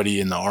 everybody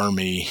in the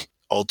Army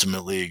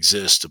ultimately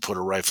exists to put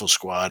a rifle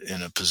squad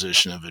in a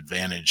position of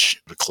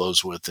advantage to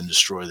close with and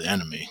destroy the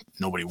enemy.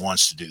 Nobody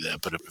wants to do that,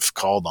 but if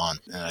called on,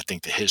 and I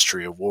think the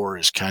history of war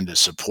is kind of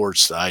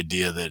supports the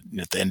idea that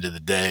at the end of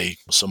the day,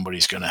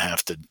 somebody's going to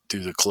have to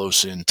do the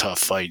close in tough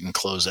fight and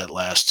close that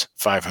last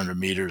 500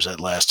 meters, that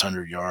last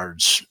 100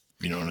 yards.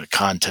 In a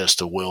contest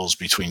of wills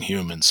between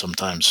humans,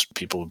 sometimes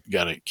people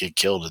got to get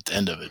killed at the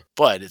end of it.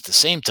 But at the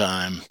same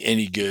time,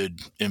 any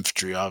good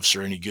infantry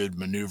officer, any good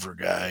maneuver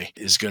guy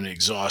is going to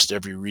exhaust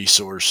every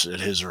resource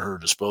at his or her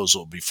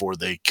disposal before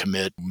they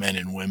commit men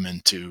and women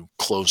to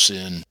close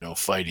in,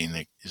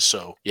 fighting.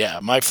 So,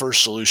 yeah, my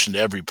first solution to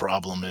every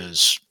problem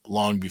is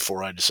long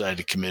before I decided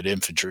to commit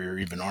infantry or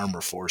even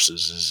armor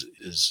forces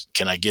is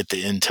can I get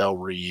the intel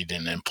read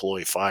and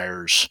employ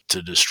fires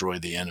to destroy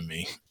the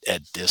enemy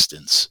at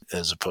distance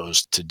as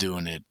opposed to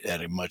doing it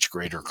at a much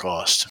greater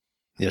cost.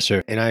 Yes,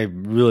 sir. And I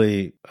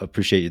really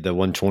appreciate the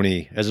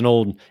 120 as an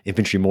old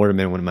infantry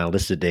mortarman, one of my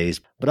enlisted days,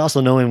 but also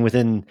knowing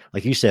within,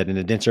 like you said, in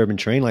a dense urban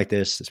terrain like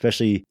this,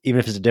 especially even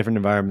if it's a different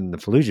environment than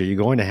the Fallujah, you're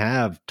going to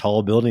have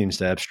tall buildings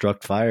that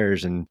obstruct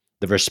fires, and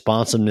the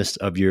responsiveness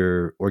of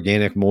your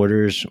organic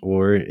mortars,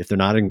 or if they're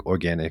not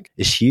organic,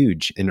 is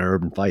huge in an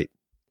urban fight.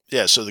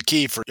 Yeah, so the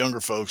key for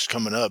younger folks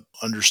coming up,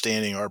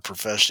 understanding our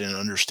profession,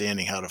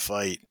 understanding how to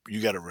fight,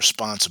 you got a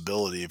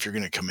responsibility. If you're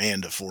going to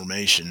command a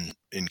formation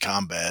in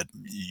combat,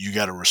 you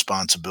got a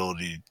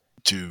responsibility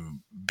to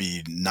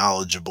be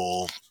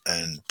knowledgeable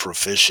and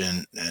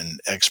proficient and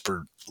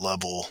expert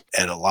level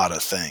at a lot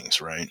of things,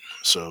 right?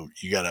 So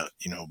you got to,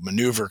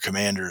 maneuver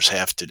commanders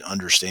have to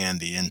understand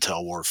the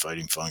intel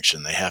warfighting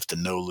function. They have to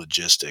know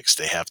logistics.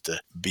 They have to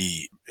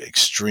be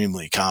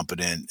extremely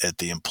competent at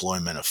the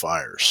employment of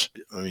fires.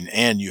 I mean,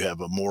 and you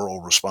have a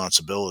moral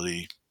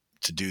responsibility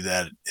to do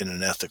that in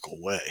an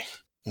ethical way.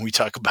 When we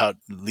talk about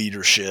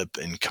leadership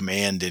and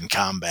command in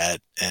combat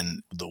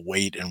and the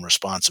weight and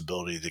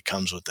responsibility that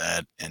comes with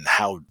that and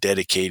how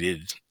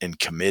dedicated and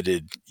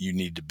committed you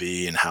need to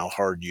be and how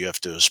hard you have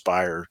to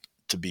aspire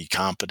to be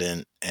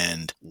competent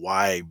and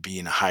why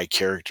being a high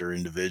character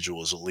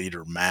individual as a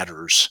leader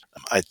matters,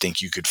 I think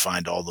you could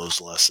find all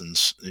those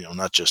lessons,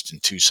 not just in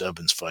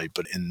 2-7's fight,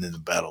 but in the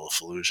Battle of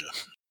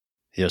Fallujah.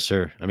 Yes,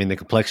 sir. I mean, the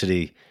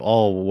complexity,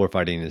 all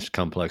warfighting is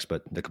complex,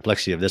 but the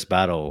complexity of this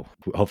battle,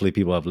 hopefully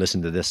people have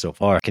listened to this so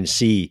far, can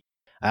see.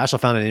 I also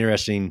found it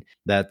interesting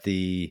that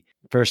the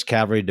 1st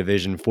Cavalry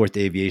Division, 4th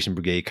Aviation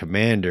Brigade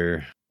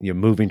commander,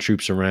 moving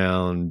troops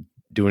around,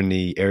 doing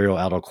the aerial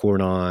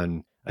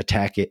autocordon,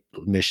 attack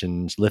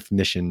missions, lift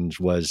missions,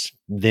 was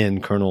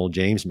then Colonel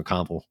James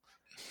McConville.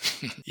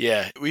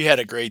 Yeah, we had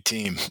a great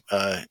team,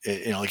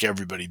 like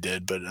everybody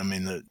did. But I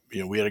mean,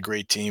 we had a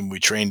great team.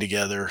 We trained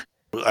together.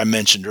 I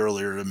mentioned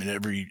earlier, I mean,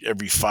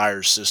 every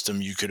fire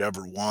system you could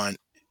ever want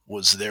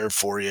was there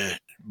for you.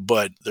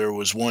 But there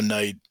was one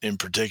night in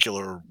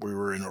particular, we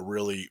were in a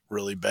really,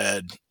 really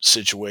bad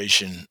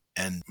situation,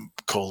 and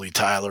Coley,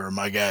 Tyler, and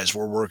my guys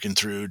were working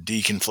through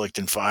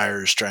deconflicting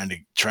fires, trying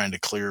to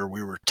clear.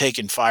 We were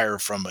taking fire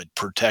from a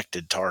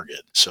protected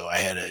target. So I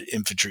had an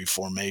infantry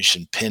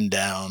formation pinned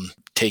down,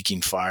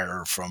 taking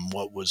fire from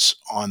what was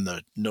on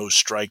the no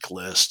strike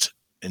list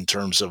in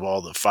terms of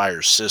all the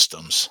fire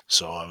systems.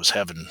 So I was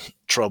having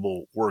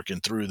trouble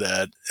working through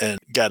that, and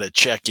got a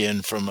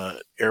check-in from a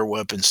air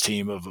weapons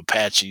team of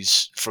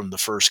Apaches from the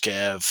 1st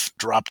Cav,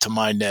 dropped to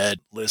my net,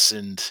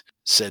 listened,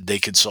 said they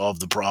could solve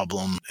the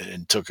problem,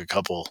 and took a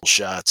couple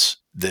shots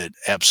that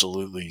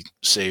absolutely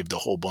saved a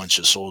whole bunch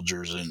of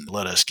soldiers and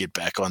let us get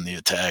back on the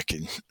attack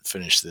and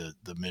finish the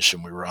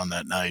mission we were on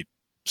that night.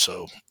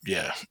 So,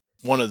 yeah.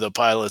 One of the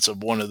pilots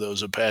of one of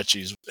those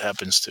Apaches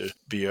happens to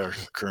be our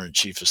current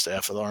Chief of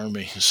Staff of the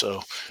Army.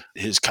 So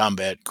his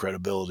combat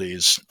credibility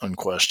is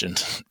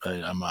unquestioned.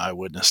 I'm an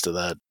eyewitness to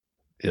that.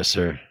 Yes,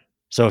 sir.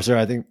 So, sir,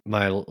 I think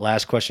my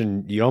last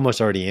question, you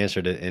almost already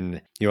answered it. And,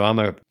 I'm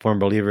a firm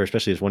believer,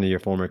 especially as one of your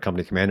former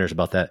company commanders,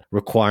 about that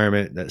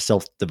requirement, that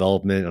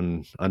self-development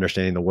and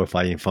understanding the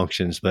warfighting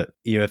functions. But,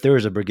 if there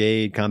was a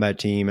brigade combat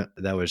team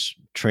that was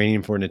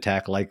training for an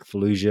attack like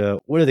Fallujah,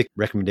 what are the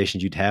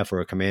recommendations you'd have for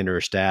a commander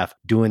or staff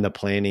doing the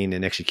planning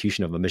and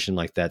execution of a mission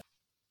like that?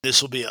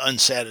 This will be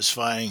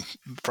unsatisfying,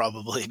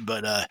 probably,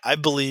 but I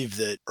believe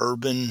that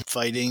urban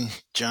fighting,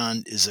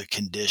 John, is a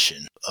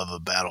condition of a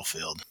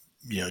battlefield.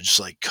 Just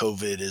like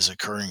COVID is a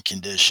current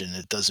condition,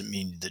 it doesn't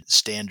mean that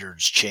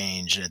standards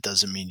change, and it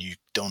doesn't mean you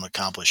don't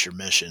accomplish your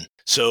mission.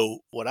 So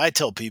what I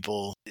tell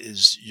people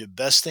is the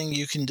best thing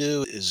you can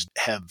do is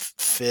have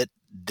fit,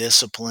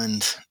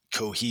 disciplined,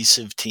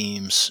 cohesive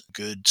teams,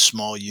 good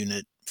small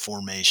unit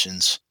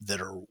formations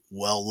that are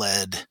well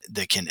led,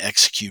 that can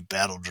execute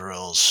battle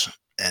drills,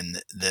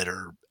 and that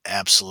are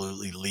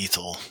absolutely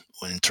lethal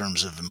in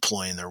terms of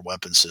employing their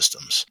weapon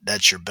systems.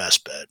 That's your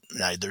best bet.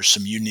 Now, there's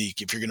some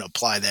unique, if you're going to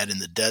apply that in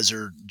the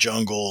desert,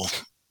 jungle,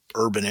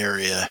 urban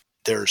area,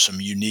 there are some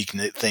unique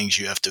things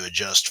you have to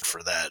adjust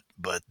for that.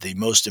 But the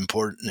most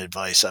important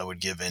advice I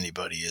would give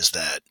anybody is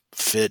that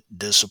fit,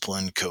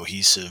 disciplined,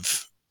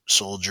 cohesive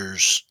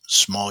soldiers,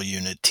 small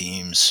unit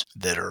teams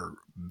that are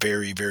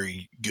very,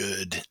 very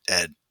good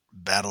at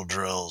battle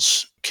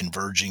drills,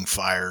 converging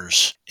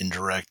fires,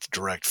 indirect,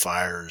 direct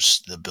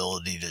fires, the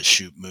ability to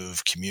shoot,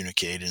 move,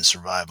 communicate, and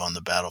survive on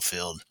the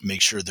battlefield.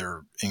 Make sure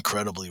they're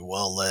incredibly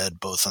well led,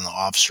 both on the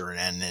officer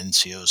and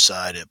NCO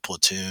side at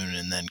platoon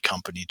and then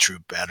company,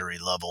 troop, battery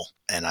level.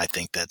 And I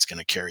think that's going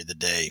to carry the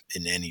day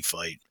in any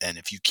fight. And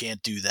if you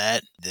can't do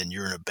that, then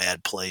you're in a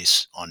bad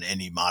place on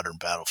any modern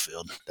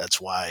battlefield.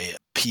 That's why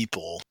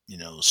people,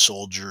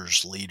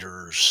 soldiers,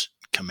 leaders,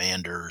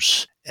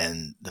 commanders,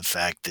 and the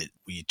fact that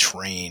we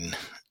train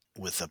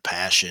with the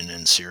passion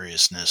and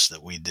seriousness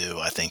that we do,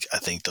 I think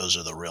those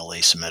are the real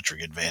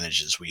asymmetric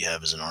advantages we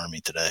have as an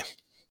Army today.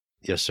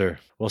 Yes, sir.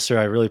 Well, sir,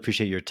 I really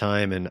appreciate your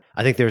time. And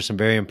I think there's some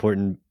very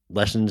important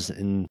lessons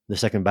in the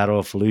Second Battle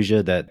of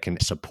Fallujah that can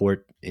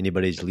support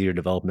anybody's leader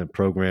development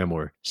program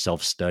or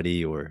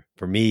self-study. Or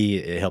for me,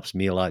 it helps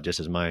me a lot just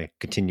as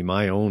continue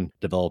my own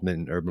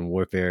development in urban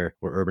warfare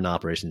or urban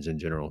operations in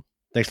general.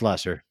 Thanks a lot,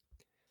 sir.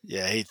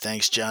 Yeah. Hey,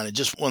 thanks, John. And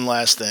just one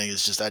last thing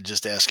is I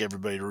just ask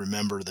everybody to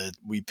remember that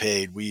we,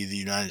 the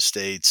United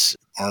States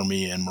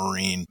Army and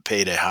Marine,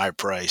 paid a high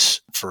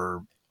price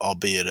for,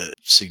 albeit a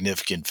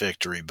significant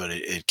victory, but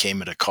it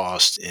came at a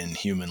cost in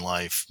human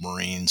life,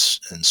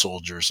 Marines and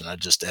soldiers. And I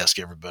just ask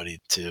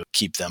everybody to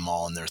keep them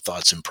all in their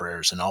thoughts and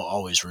prayers. And I'll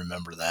always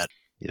remember that.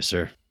 Yes,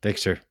 sir.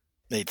 Thanks, sir.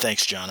 Hey,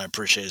 thanks, John. I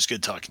appreciate it. It's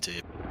good talking to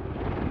you.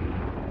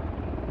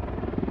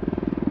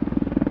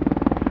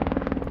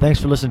 Thanks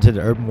for listening to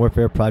the Urban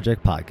Warfare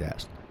Project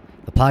podcast.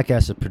 The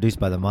podcast is produced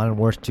by the Modern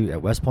War Institute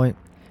at West Point.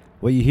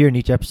 What you hear in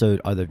each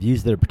episode are the views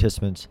of the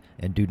participants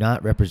and do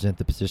not represent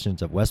the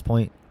positions of West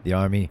Point, the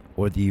Army,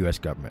 or the U.S.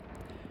 government.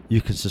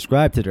 You can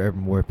subscribe to the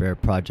Urban Warfare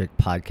Project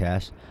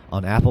podcast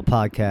on Apple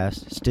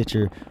Podcasts,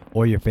 Stitcher,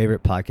 or your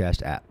favorite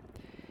podcast app.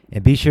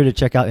 And be sure to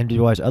check out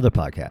NWI's other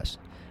podcasts,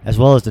 as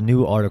well as the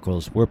new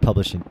articles we're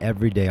publishing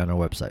every day on our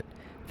website.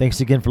 Thanks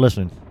again for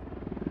listening.